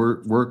devil's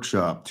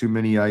workshop. Too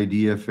many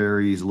idea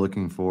fairies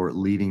looking for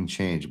leading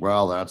change.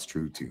 Well, that's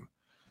true too.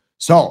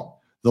 So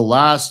the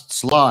last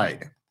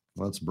slide,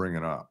 let's bring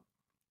it up.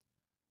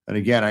 And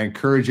again, I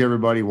encourage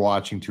everybody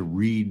watching to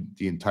read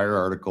the entire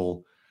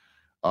article.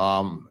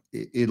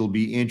 It'll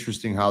be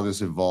interesting how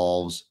this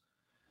evolves.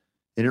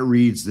 And it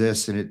reads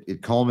this, and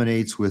it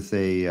culminates with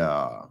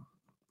a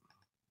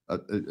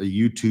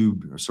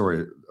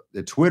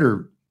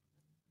Twitter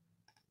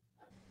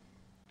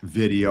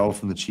video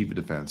from the Chief of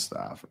Defense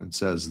Staff. It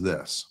says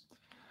this: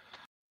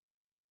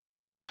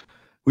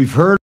 we've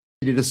heard,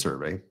 did a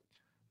survey,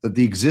 that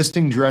the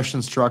existing dress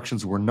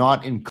instructions were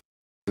not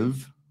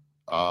inclusive.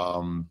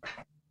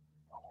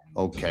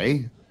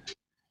 Okay.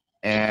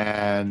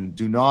 And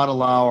do not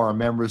allow our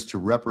members to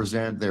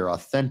represent their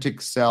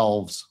authentic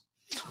selves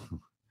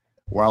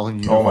while in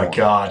uniform. Oh my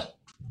God.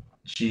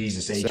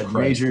 Jesus H. Christ.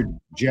 Major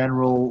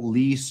General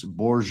Lise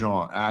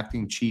Bourgeon,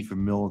 acting chief of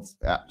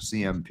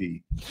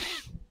CMP.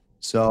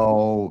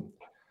 So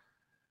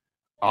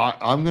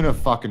I'm going to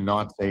fucking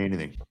not say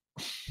anything.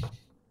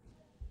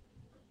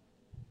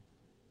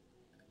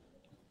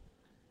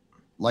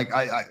 Like,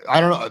 I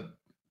don't know.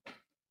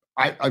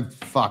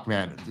 Fuck,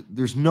 man.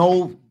 There's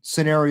no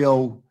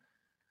scenario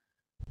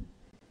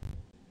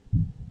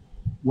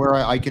where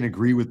I can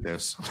agree with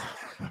this.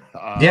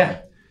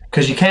 Yeah,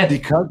 because you can't.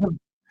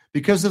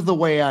 Because of the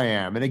way I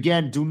am. And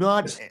again, do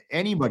not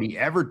anybody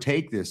ever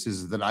take this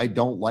as that I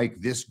don't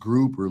like this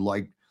group or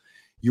like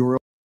your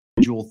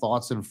individual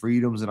thoughts and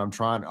freedoms.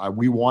 And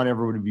we want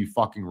everyone to be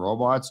fucking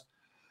robots.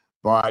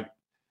 But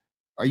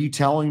are you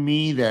telling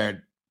me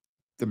that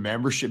the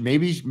membership,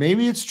 maybe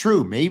it's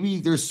true.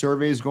 Maybe there's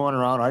surveys going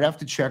around. I'd have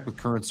to check with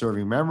current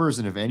serving members.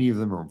 And if any of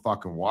them are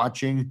fucking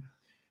watching,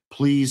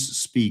 please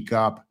speak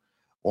up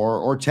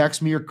or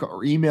text me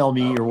or email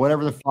me or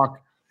whatever the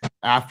fuck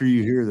after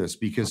you hear this,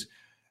 because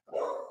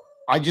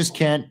I just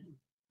can't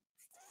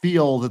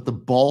feel that the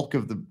bulk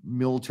of the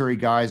military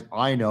guys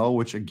I know,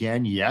 which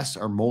again, yes,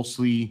 are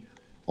mostly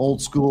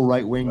old school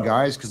right-wing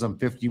guys, because I'm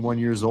 51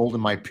 years old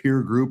and my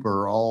peer group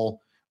are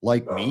all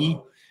like me.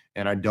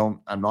 And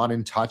I'm not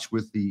in touch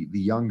with the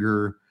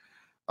younger,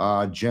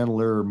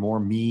 gentler, more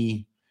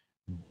me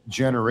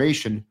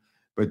generation.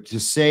 But to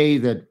say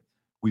that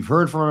we've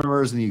heard from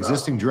members and the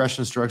existing dress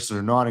instructions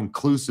are not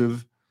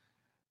inclusive,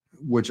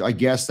 which I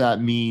guess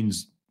that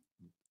means,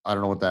 I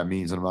don't know what that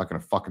means, and I'm not going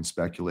to fucking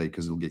speculate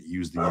because it'll get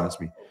used against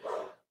me.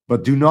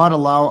 But do not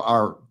allow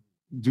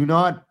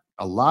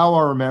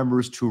our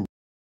members to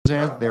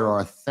represent their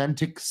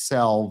authentic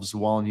selves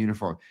while in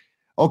uniform.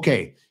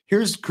 Okay,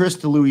 here's Chris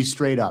DeLuise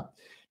straight up.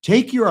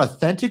 Take your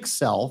authentic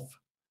self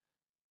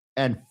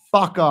and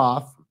fuck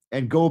off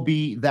and go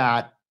be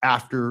that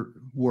after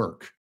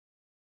work.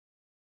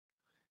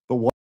 But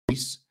what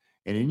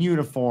and in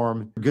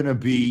uniform, you're gonna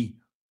be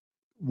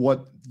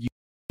what you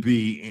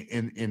be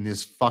in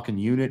this fucking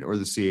unit or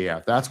the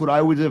CAF. That's what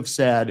I would have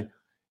said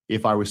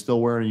if I was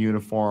still wearing a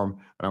uniform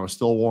and I was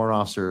still a warrant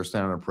officer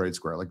standing on a parade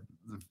square. Like,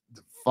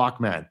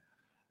 fuck, man.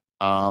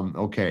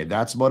 Okay,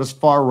 that's about as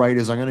far right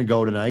as I'm gonna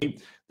go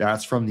tonight.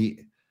 That's from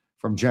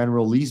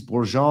General Lise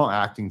Bourgeon,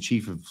 acting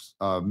chief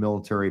of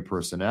military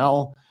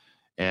personnel.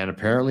 And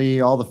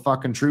apparently all the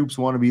fucking troops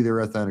want to be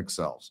their authentic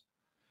selves.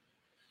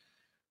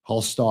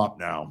 I'll stop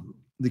now.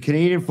 The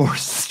Canadian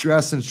Forces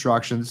dress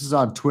instructions, this is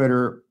on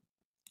Twitter,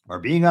 are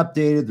being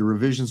updated. The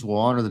revisions will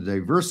honor the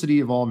diversity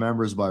of all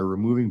members by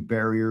removing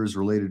barriers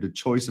related to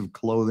choice of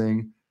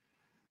clothing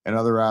and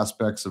other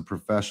aspects of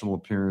professional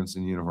appearance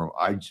in uniform.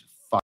 I just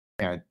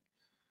can't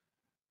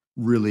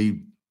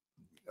really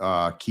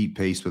keep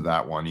pace with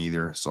that one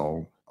either.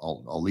 So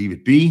I'll leave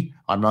it be.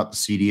 I'm not the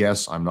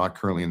CDS. I'm not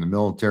currently in the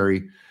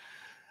military.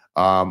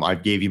 I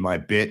gave you my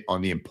bit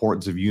on the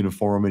importance of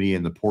uniformity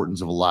and the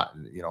importance of a lot,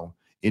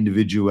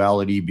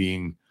 individuality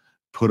being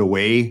put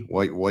away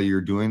while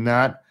you're doing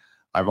that.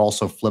 I've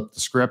also flipped the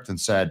script and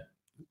said,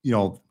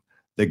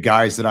 the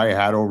guys that I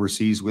had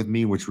overseas with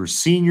me, which were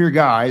senior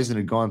guys and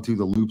had gone through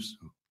the loops,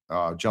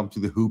 jumped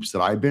through the hoops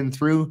that I've been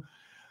through,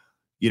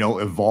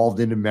 evolved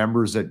into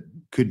members that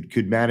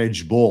could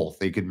manage both.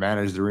 They could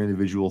manage their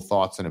individual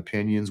thoughts and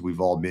opinions.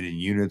 We've all been in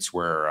units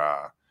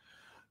where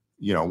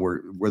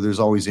where there's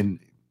always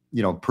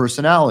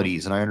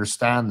personalities, and I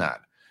understand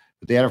that.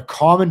 But they had a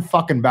common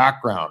fucking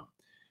background.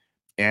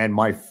 And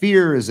my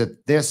fear is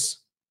that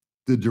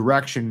the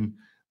direction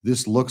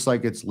this looks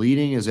like it's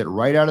leading is that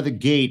right out of the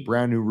gate,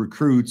 brand new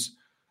recruits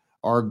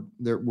we're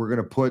going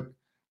to put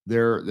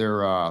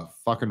their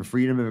fucking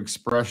freedom of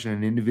expression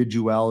and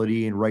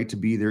individuality and right to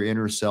be their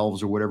inner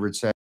selves or whatever it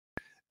says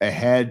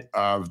ahead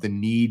of the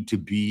need to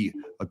be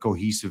a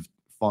cohesive,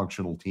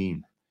 functional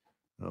team.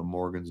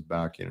 Morgan's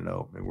back in and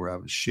out. I mean, we're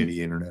having shitty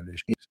internet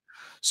issues.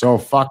 So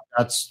fuck,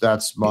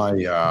 that's my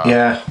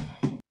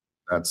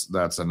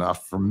that's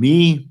enough for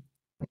me.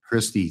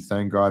 Christy,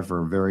 thank God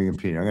for a varying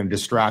opinion. I'm going to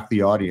distract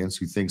the audience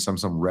who thinks I'm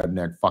some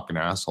redneck fucking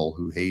asshole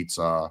who hates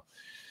a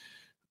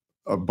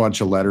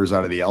bunch of letters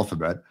out of the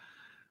alphabet.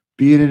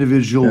 Be an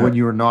individual when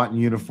you are not in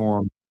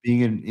uniform.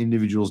 Being an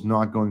individual is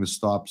not going to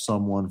stop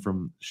someone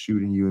from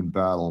shooting you in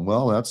battle.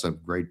 Well, that's a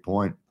great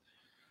point.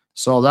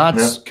 So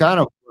that's kind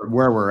of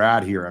where we're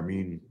at here. I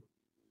mean,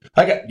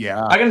 I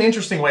got an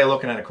interesting way of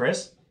looking at it,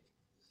 Chris.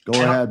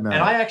 Go ahead, man.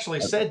 And I actually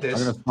said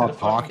this to the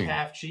fucking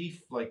CAF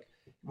chief, like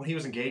when he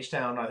was in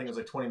Gagetown, I think it was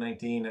like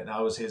 2019, and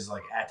I was his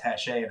like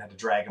attaché and had to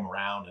drag him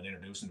around and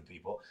introduce him to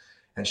people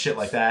and shit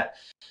like that.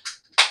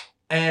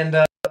 And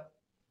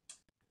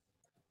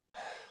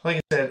like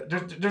I said,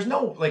 there's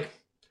no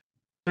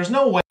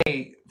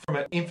way from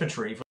an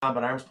infantry, from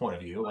combat arms point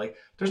of view, like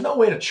there's no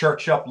way to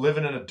church up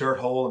living in a dirt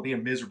hole and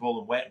being miserable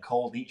and wet and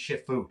cold, and eat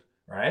shit food,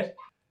 right?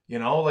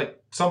 Like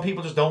some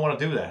people just don't want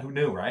to do that. Who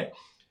knew, right?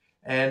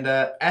 And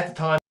at the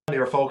time, they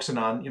were focusing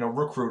on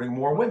recruiting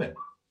more women.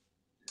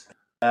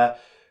 So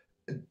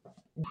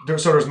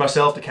there was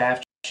myself, the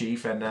CAF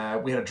chief,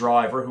 and we had a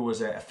driver who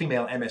was a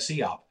female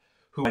MSC op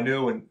who I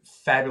knew, and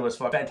fabulous,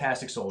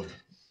 fantastic soldier.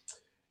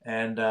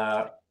 And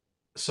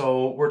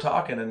so we're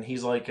talking, and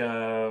he's like,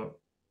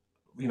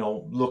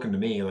 looking to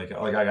me like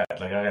I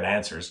got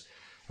answers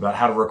about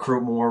how to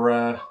recruit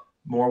more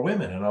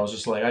women, and I was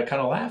just like, I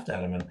kind of laughed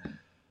at him, and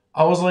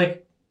I was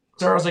like,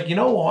 you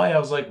know why? I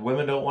was like,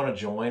 women don't want to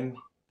join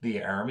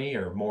the army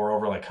or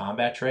moreover like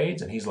combat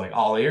trades, and he's like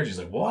all ears. He's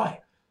like, why?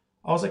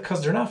 I was like,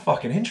 because they're not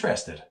fucking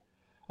interested.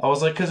 I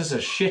was like, because it's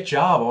a shit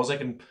job. I was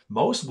like, and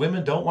most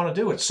women don't want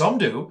to do it. Some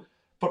do,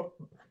 but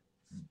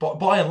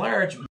by and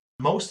large,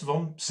 most of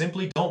them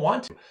simply don't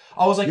want to.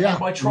 I was like, and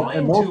by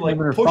trying to like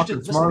push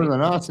it, smarter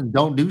than us and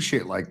don't do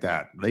shit like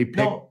that. They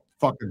pick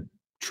fucking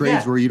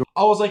trades where you don't.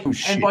 I was like,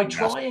 and by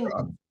trying,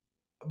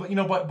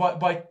 but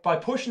by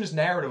pushing this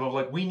narrative of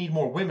like we need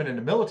more women in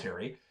the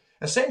military,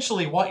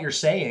 essentially what you're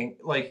saying,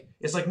 like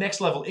it's like next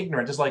level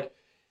ignorant. It's like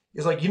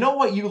you know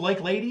what you like,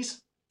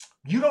 ladies.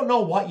 You don't know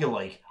what you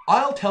like.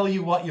 I'll tell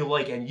you what you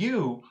like, and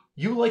you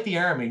like the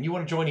army and you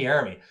want to join the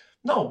army.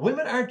 No,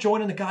 women aren't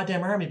joining the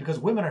goddamn army because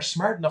women are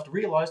smart enough to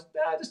realize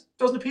this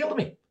doesn't appeal to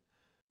me.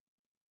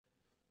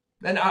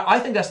 And I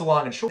think that's the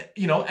long and short.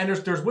 And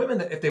there's women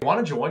that if they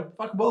want to join,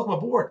 fucking welcome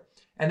aboard.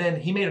 And then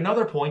he made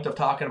another point of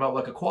talking about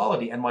like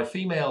equality, and my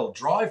female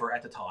driver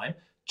at the time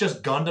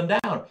just gunned him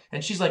down.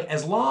 And she's like,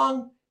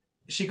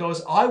 she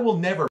goes, I will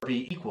never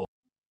be equal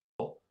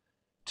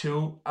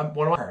to one of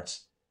my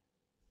parts.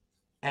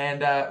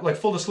 And like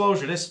full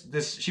disclosure,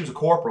 this she was a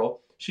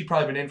corporal. She'd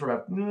probably been in for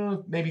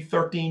about maybe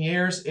 13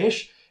 years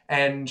ish,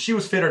 and she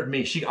was fitter than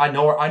me. I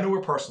knew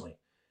her personally.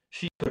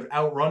 She could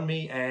outrun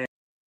me, and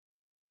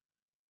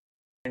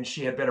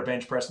she had better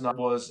bench press than I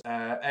was.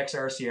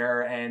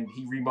 Ex-RCR, and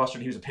he remustered.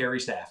 He was a Perry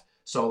staff,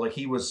 so like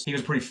he was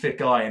a pretty fit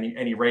guy,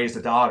 and he raised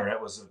a daughter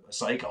that was a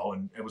psycho,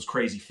 and it was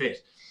crazy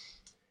fit.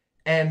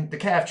 And the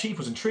CAF chief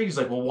was intrigued. He's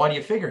like, well, why do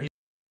you figure?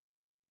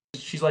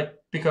 She's like,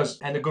 because,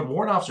 and the good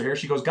warrant officer here,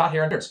 she goes, got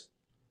here in years.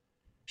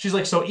 She's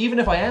like, so even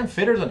if I am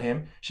fitter than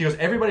him, she goes,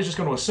 everybody's just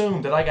going to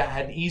assume that I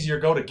had an easier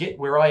go to get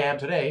where I am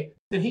today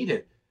than he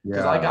did.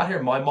 Because I got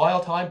here, my mile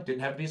time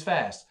didn't have to be as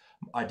fast.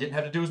 I didn't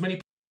have to do as many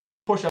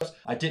push-ups.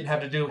 I didn't have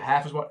to do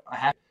half as what I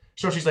had.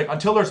 So she's like,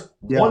 until there's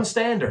one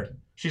standard,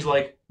 she's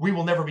like, we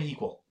will never be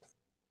equal.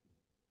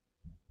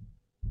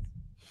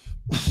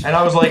 And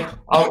I was like,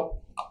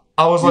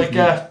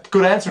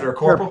 good answer there,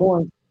 Corporal. Fair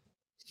point.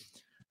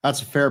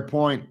 That's a fair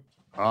point.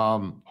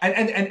 And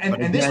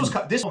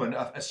this woman,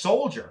 a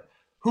soldier,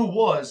 who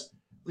was,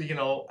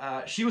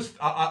 she was,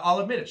 I'll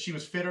admit it, she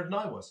was fitter than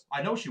I was.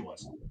 I know she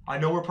was. I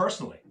know her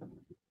personally.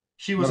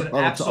 She was an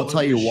absolute I'll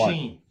tell you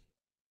machine.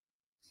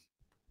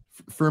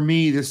 What. For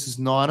me, this is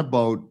not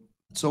about,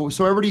 so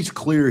everybody's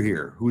clear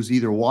here who's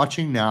either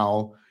watching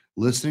now,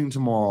 listening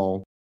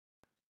tomorrow,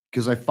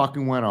 because I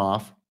fucking went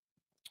off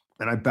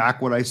and I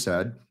back what I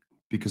said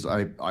because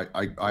I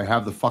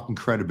have the fucking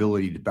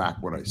credibility to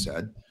back what I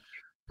said.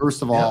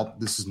 First of all,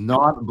 this is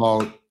not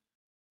about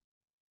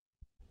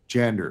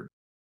gender,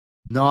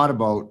 not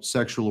about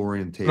sexual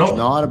orientation,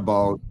 not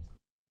about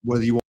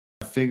whether you want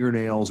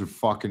fingernails or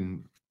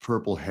fucking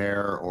purple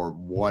hair or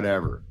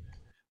whatever.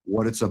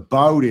 What it's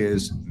about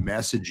is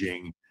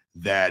messaging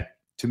that,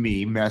 to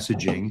me,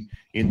 messaging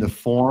in the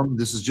form,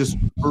 this is just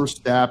the first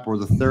step or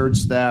the third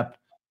step,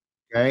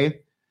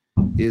 okay?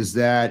 is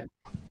that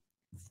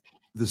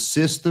the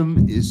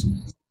system is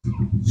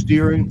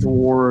steering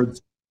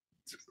towards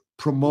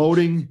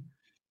promoting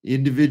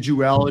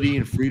individuality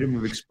and freedom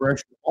of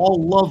expression,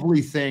 all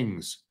lovely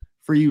things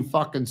for you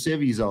fucking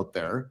civvies out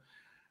there.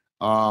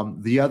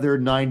 The other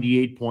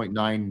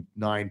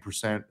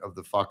 98.99% of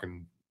the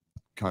fucking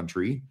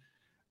country.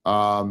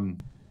 But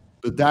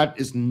that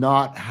is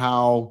not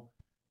how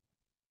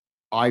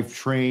I've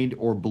trained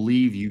or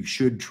believe you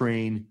should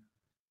train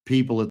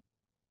people at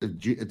the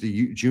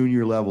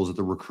junior levels, at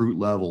the recruit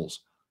levels.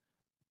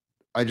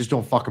 I just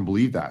don't fucking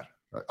believe that.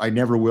 I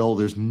never will.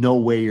 There's no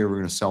way you're ever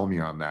going to sell me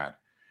on that.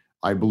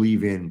 I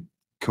believe in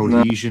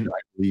cohesion. I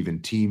believe in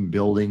team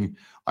building.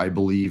 I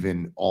believe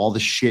in all the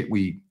shit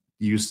we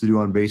used to do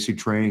on basic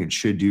training and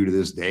should do to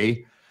this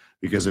day,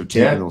 because of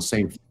taking those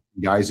same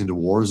guys into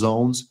war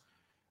zones.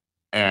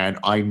 And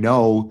I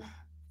know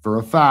for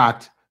a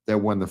fact that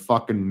when the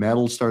fucking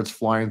metal starts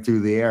flying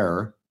through the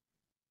air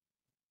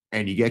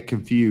and you get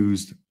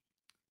confused,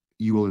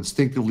 you will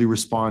instinctively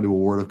respond to a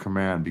word of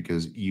command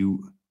because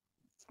you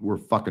were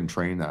fucking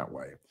trained that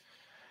way.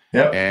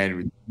 Yeah.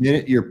 And the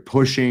minute you're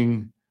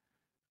pushing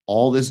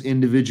all this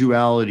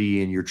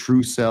individuality and your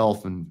true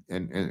self, and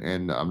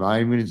I'm not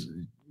even going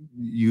to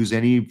use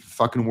any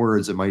fucking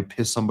words that might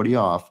piss somebody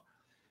off.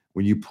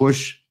 When you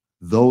push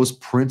those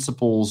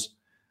principles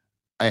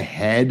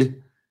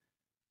ahead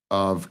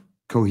of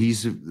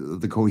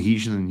the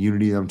cohesion and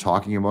unity that I'm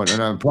talking about,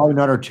 and I'm probably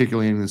not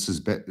articulating this as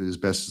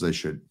best as I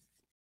should.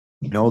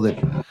 Know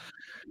that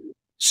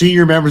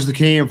senior members of the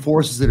Canadian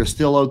Forces that are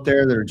still out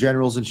there, that are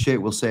generals and shit,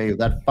 will say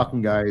that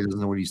fucking guy doesn't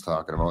know what he's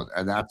talking about,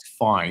 and that's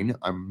fine.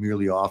 I'm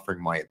merely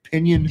offering my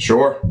opinion,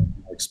 my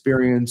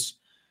experience,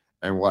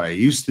 and what I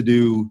used to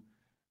do,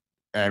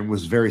 and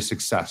was very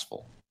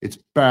successful. It's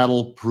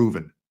battle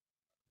proven,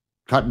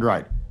 cut and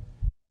dried.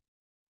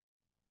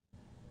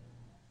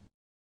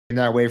 In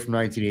that way, from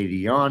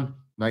 1980 on,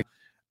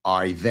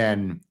 I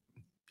then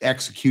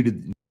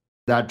executed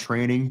that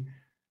training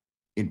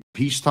in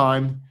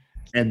peacetime.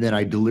 And then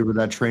I delivered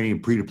that training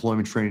and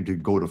pre-deployment training to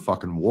go to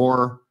fucking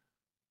war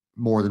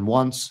more than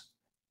once,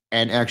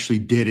 and actually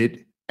did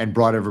it and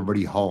brought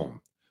everybody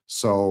home.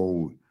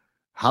 So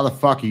how the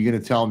fuck are you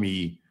going to tell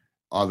me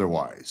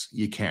otherwise?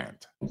 You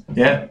can't.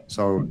 Yeah.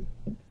 So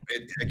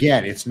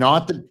again, it's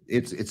not the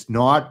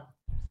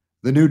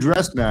new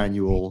dress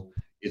manual.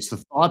 It's the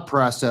thought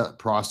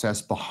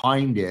process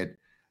behind it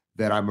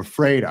that I'm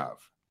afraid of.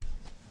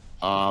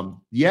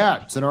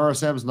 Yeah, it's an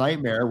RSM's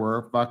nightmare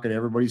where fucking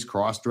everybody's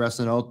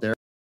cross-dressing out there,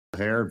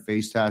 hair and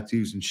face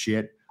tattoos and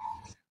shit.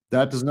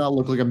 That does not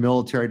look like a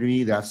military to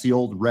me. That's the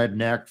old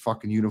redneck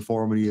fucking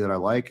uniformity that I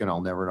like, and I'll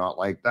never not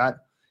like that.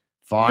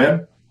 Fine. Yeah.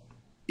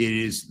 It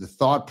is the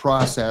thought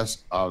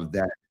process of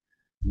that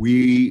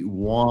we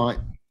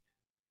want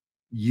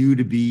you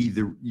to be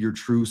your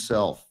true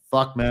self.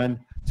 Fuck, man.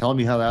 Tell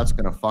me how that's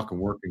going to fucking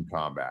work in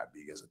combat,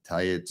 because I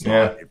tell you it's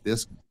not. If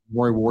this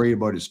more worried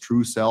about his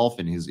true self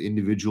and his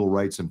individual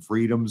rights and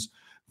freedoms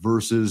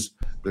versus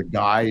the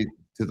guy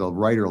to the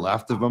right or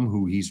left of him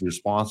who he's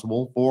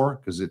responsible for,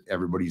 because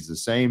everybody's the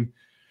same,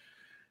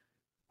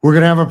 we're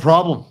going to have a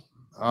problem.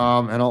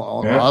 And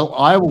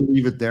I will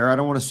leave it there. I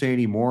don't want to say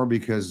any more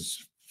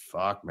because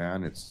fuck,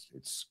 man, it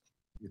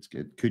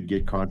could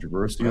get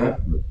controversial. Yeah.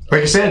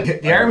 Like I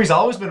said, the Army's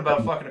always been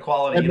about fucking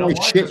equality. You know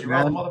why? Because you're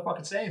all the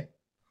motherfucking same.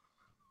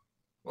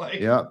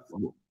 Like, yeah,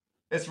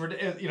 it's,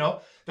 you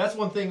know, that's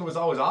one thing that was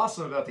always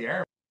awesome about the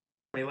Army.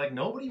 Like,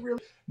 nobody really,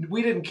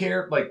 we didn't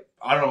care. Like,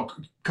 I don't know,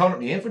 coming up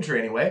in the infantry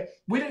anyway,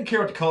 we didn't care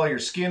what the color of your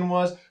skin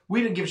was.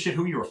 We didn't give a shit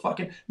who you were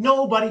fucking.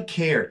 Nobody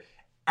cared.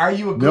 Are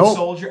you a good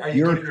soldier? Are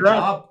you good at your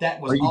job?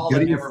 That was all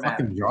that ever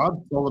mattered. Job?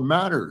 That's all that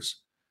matters.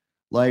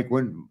 Like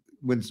when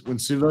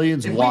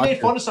civilians, if we made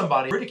fun of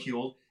somebody,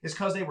 ridiculed, it's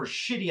because they were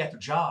shitty at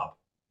their job.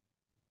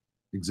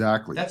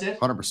 Exactly. That's it.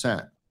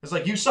 100%. It's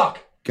like, you suck,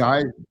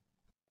 guys.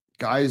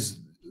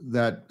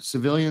 That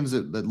civilians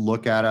that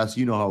look at us,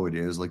 you know how it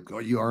is. Like, oh,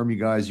 you Army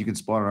guys, you can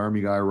spot an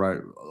Army guy right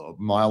a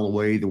mile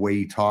away. The way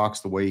he talks,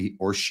 the way he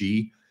or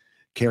she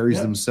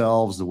carries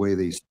themselves, the way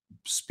they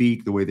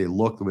speak, the way they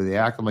look, the way they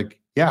act. I'm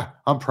like, yeah,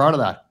 I'm proud of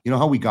that. You know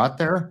how we got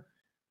there?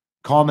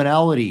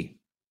 Commonality,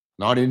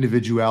 not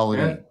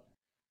individuality.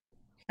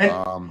 Yeah.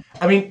 And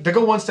I mean, to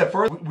go one step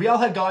further, we all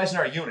had guys in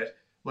our unit.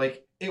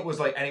 Like, it was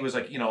like, and he was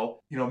like, you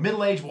know,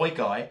 middle-aged white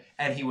guy,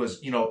 and he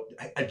was, you know,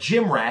 a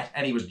gym rat,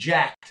 and he was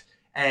jacked.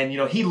 And, you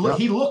know, he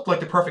looked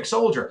like the perfect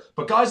soldier.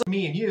 But guys like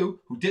me and you,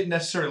 who didn't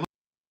necessarily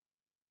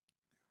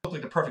look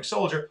like the perfect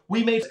soldier,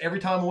 we made every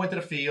time we went to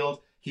the field,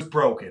 he was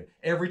broken.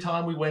 Every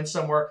time we went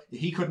somewhere,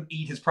 he couldn't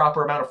eat his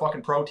proper amount of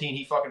fucking protein,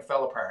 he fucking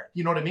fell apart.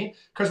 You know what I mean?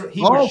 Because he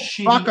was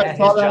shitty at his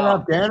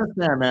job. In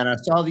Afghanistan, man. I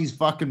saw these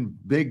fucking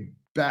big,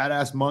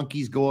 badass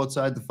monkeys go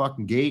outside the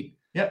fucking gate.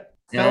 Yep.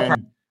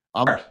 And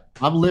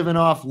I'm living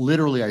off,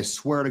 literally, I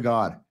swear to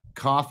God,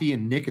 coffee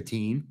and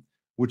nicotine,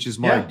 which is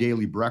my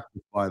daily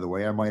breakfast, by the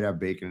way. I might have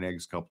bacon and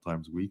eggs a couple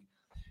times a week.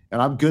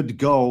 And I'm good to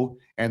go.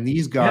 And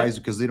these guys,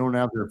 because they don't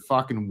have their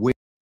fucking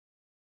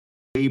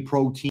whey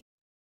protein,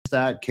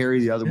 that carry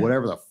the other,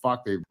 whatever the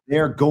fuck,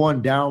 they're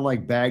going down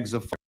like bags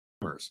of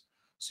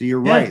So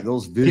you're right.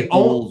 Those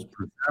visual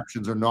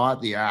perceptions are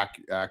not the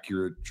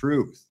accurate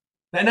truth.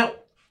 And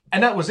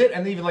that was it.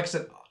 And even like I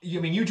said,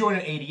 you joined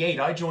in 88,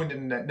 I joined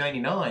in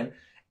 99,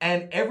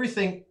 and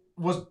everything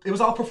it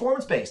was all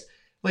performance based.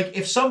 Like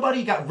if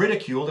somebody got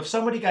ridiculed, if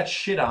somebody got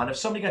shit on, if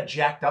somebody got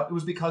jacked up, it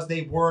was because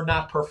they were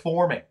not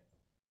performing.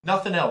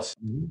 Nothing else.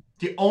 Mm-hmm.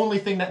 The only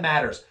thing that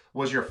matters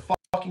was your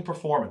fucking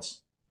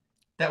performance.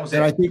 That was it.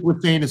 And I think we're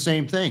saying the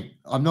same thing.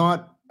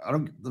 The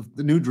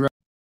new draft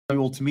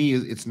to me,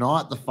 it's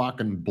not the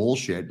fucking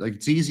bullshit. Like,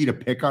 it's easy to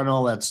pick on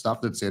all that stuff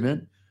that's in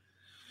it.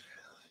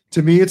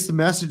 To me, it's the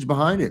message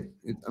behind it.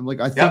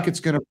 I think it's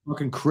going to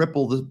fucking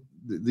cripple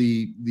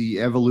the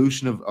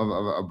evolution of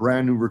a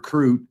brand new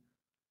recruit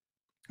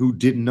who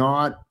did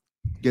not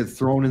get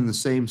thrown in the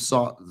same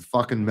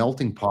fucking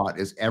melting pot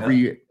as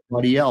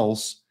everybody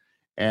else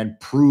and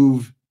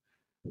prove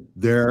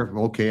their,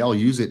 I'll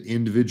use it,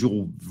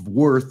 individual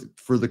worth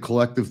for the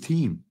collective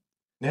team.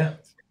 Yeah.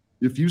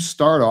 If you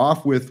start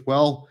off with,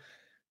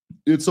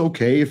 it's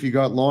okay if you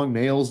got long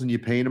nails and you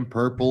paint them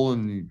purple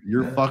and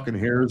your fucking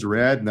hair is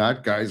red and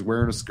that guy's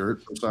wearing a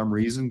skirt for some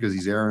reason because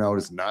he's airing out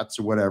his nuts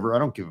or whatever. I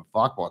don't give a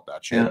fuck about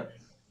that shit.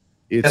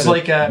 Yeah. It's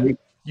like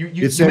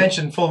you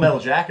mentioned Full Metal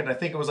Jacket. And I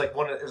think it was like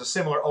it was a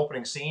similar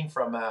opening scene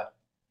from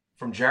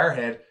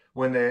Jarhead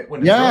when the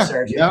drill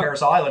sergeant in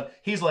Paris Island.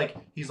 He's like,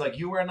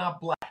 you are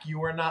not black,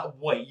 you are not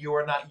white, you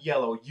are not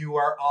yellow, you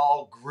are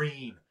all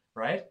green,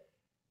 right?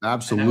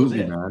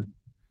 Absolutely, man.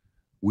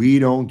 We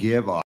don't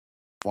give a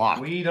fuck.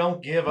 We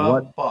don't give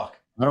a fuck.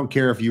 I don't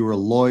care if you were a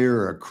lawyer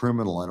or a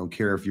criminal. I don't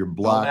care if you're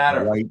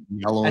black, white,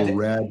 yellow,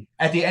 red.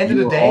 At the end of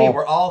the day,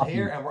 we're all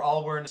here and we're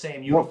all wearing the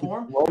same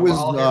uniform. We're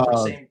all here for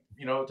the same,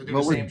 to do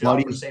the same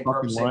job for the same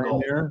purpose, same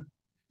goal.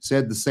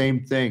 Said the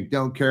same thing.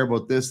 Don't care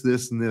about this,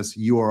 this, and this.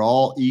 You are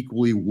all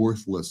equally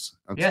worthless.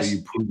 Yes,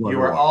 you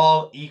are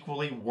all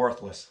equally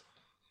worthless.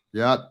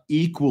 Yeah,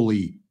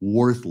 equally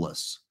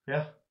worthless.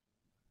 Yeah.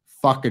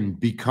 Fucking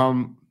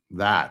become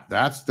that.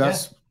 That's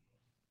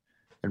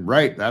and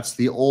right. That's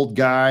the old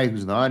guy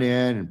who's not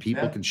in, and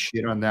people can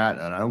shit on that,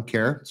 and I don't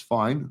care. It's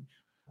fine.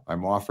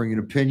 I'm offering an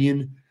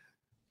opinion,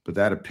 but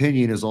that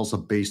opinion is also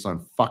based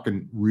on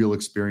fucking real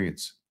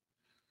experience.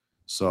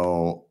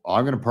 So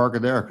I'm going to park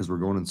it there because we're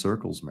going in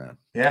circles, man.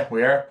 Yeah,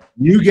 we are.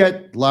 You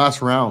get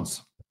last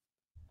rounds.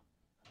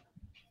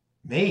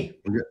 Me?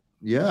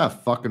 Yeah,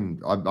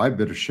 fucking. I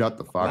better shut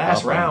the fuck up.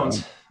 Last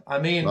rounds.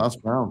 Last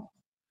round.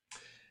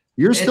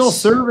 You're still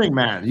serving,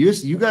 man.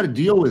 You got to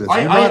deal with this. I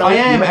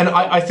am, and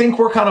I think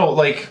we're kind of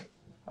like.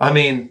 I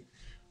think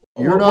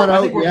we're kind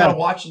of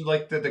watching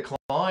like the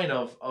decline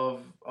of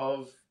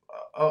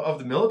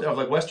the military, of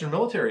like Western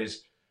militaries.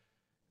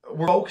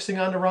 We're focusing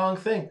on the wrong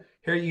thing.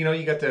 Here, you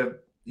got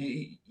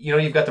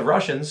you've got the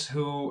Russians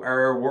who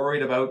are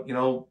worried about,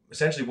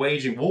 essentially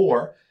waging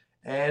war,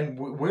 and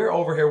we're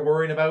over here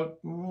worrying about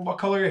what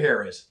color your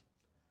hair is.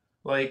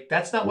 Like,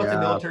 that's not what the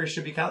military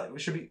should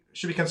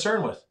be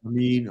concerned with.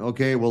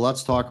 Okay, well,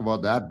 let's talk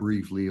about that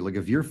briefly. Like,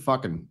 if you're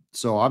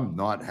so I'm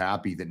not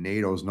happy that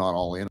NATO's not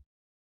all in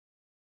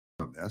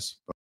on this,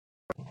 but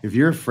if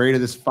you're afraid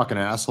of this fucking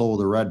asshole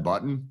with a red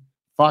button,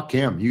 fuck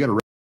him. You got a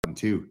red button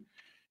too.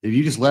 If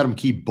you just let him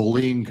keep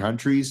bullying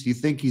countries, you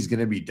think he's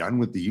going to be done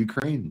with the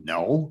Ukraine?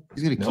 No,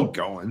 he's going to keep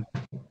going.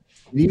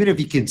 And even if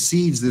he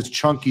concedes this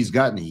chunk he's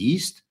got in the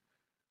East,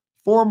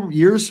 4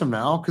 years from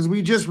now, because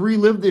we just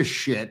relived this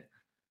shit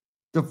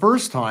the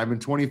first time in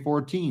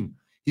 2014,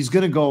 he's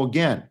going to go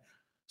again.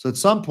 So at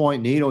some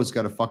point, NATO's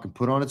got to fucking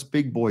put on its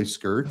big boy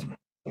skirt,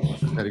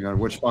 depending on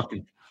which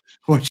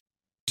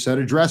set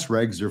of dress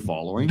regs they're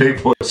following.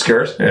 Big boy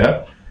skirt,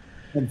 yeah.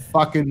 And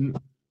fucking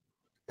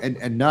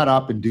and nut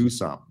up and do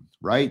something.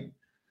 Right?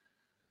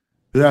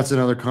 But that's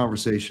another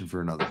conversation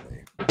for another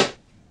day.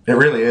 It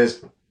really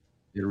is.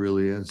 It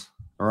really is.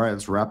 All right,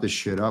 let's wrap this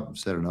shit up. I've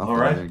said enough. All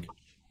right. I think.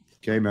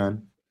 Okay,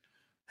 man.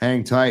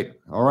 Hang tight.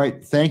 All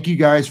right. Thank you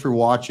guys for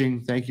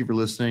watching. Thank you for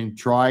listening.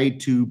 Try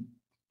to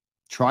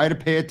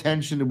pay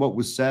attention to what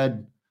was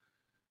said.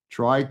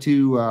 Try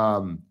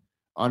to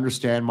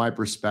understand my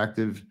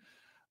perspective.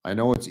 I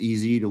know it's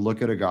easy to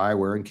look at a guy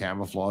wearing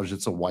camouflage.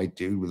 It's a white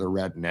dude with a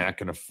red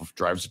neck and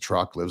drives a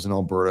truck, lives in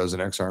Alberta as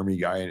an ex-army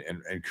guy,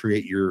 and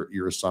create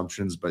your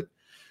assumptions, but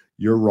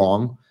you're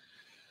wrong.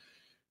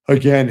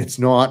 Again, it's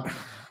not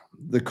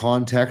the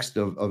context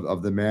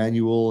of the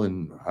manual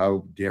and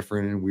how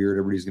different and weird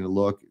everybody's going to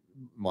look.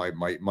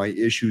 My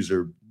issues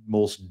are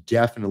most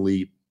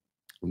definitely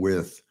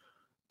with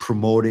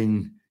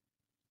promoting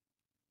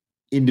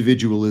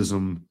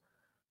individualism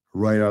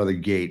right out of the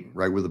gate,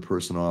 right with a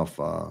person off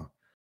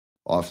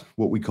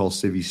what we call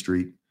Civvy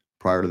Street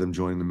prior to them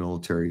joining the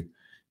military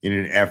in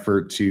an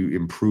effort to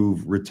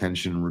improve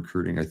retention and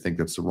recruiting. I think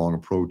that's the wrong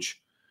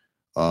approach.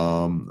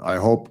 I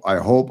hope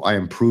I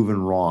am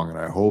proven wrong, and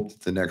I hope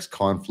that the next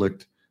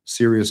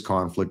serious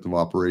conflict of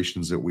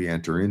operations that we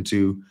enter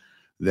into,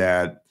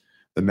 that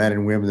the men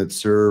and women that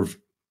serve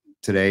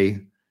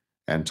today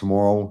and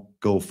tomorrow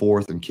go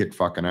forth and kick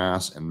fucking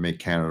ass and make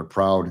Canada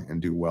proud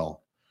and do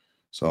well.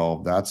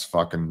 So that's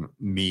fucking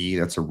me.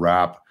 That's a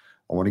wrap.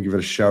 I want to give it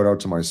a shout out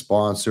to my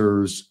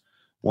sponsors,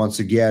 Once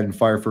again,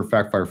 Fire for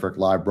Fact, Fire for Fact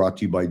Live, brought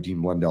to you by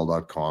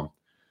DeanBlundell.com.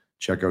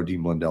 Check out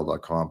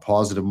DeanBlundell.com.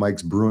 Positive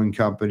Mike's Brewing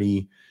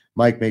Company.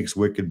 Mike makes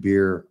wicked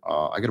beer.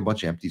 I got a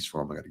bunch of empties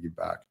for him I got to give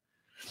back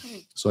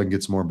so I can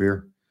get some more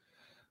beer.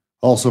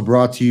 Also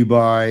brought to you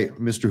by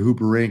Mr.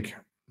 Hooper Inc.,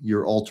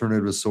 your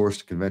alternative source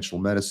to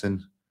conventional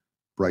medicine.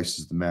 Bryce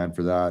is the man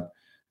for that.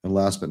 And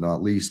last but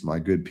not least, my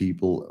good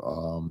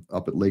people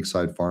up at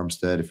Lakeside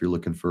Farmstead. If you're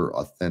looking for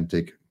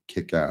authentic,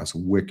 kick-ass,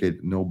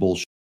 wicked, no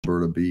bullshit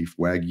Alberta beef,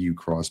 Wagyu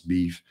cross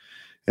beef,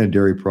 and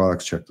dairy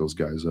products, check those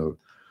guys out.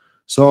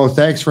 So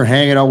thanks for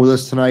hanging out with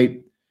us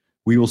tonight.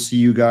 We will see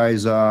you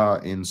guys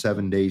in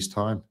 7 days'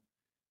 time,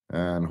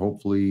 and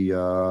hopefully,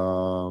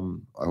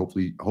 and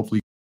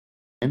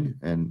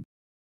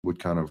what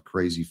kind of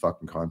crazy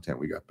fucking content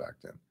we got back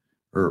then,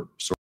 or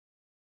sorry,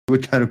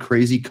 what kind of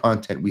crazy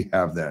content we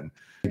have then.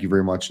 Thank you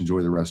very much.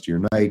 Enjoy the rest of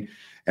your night,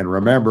 and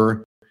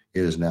remember,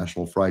 it is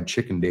National Fried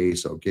Chicken Day,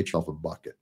 so get yourself a bucket.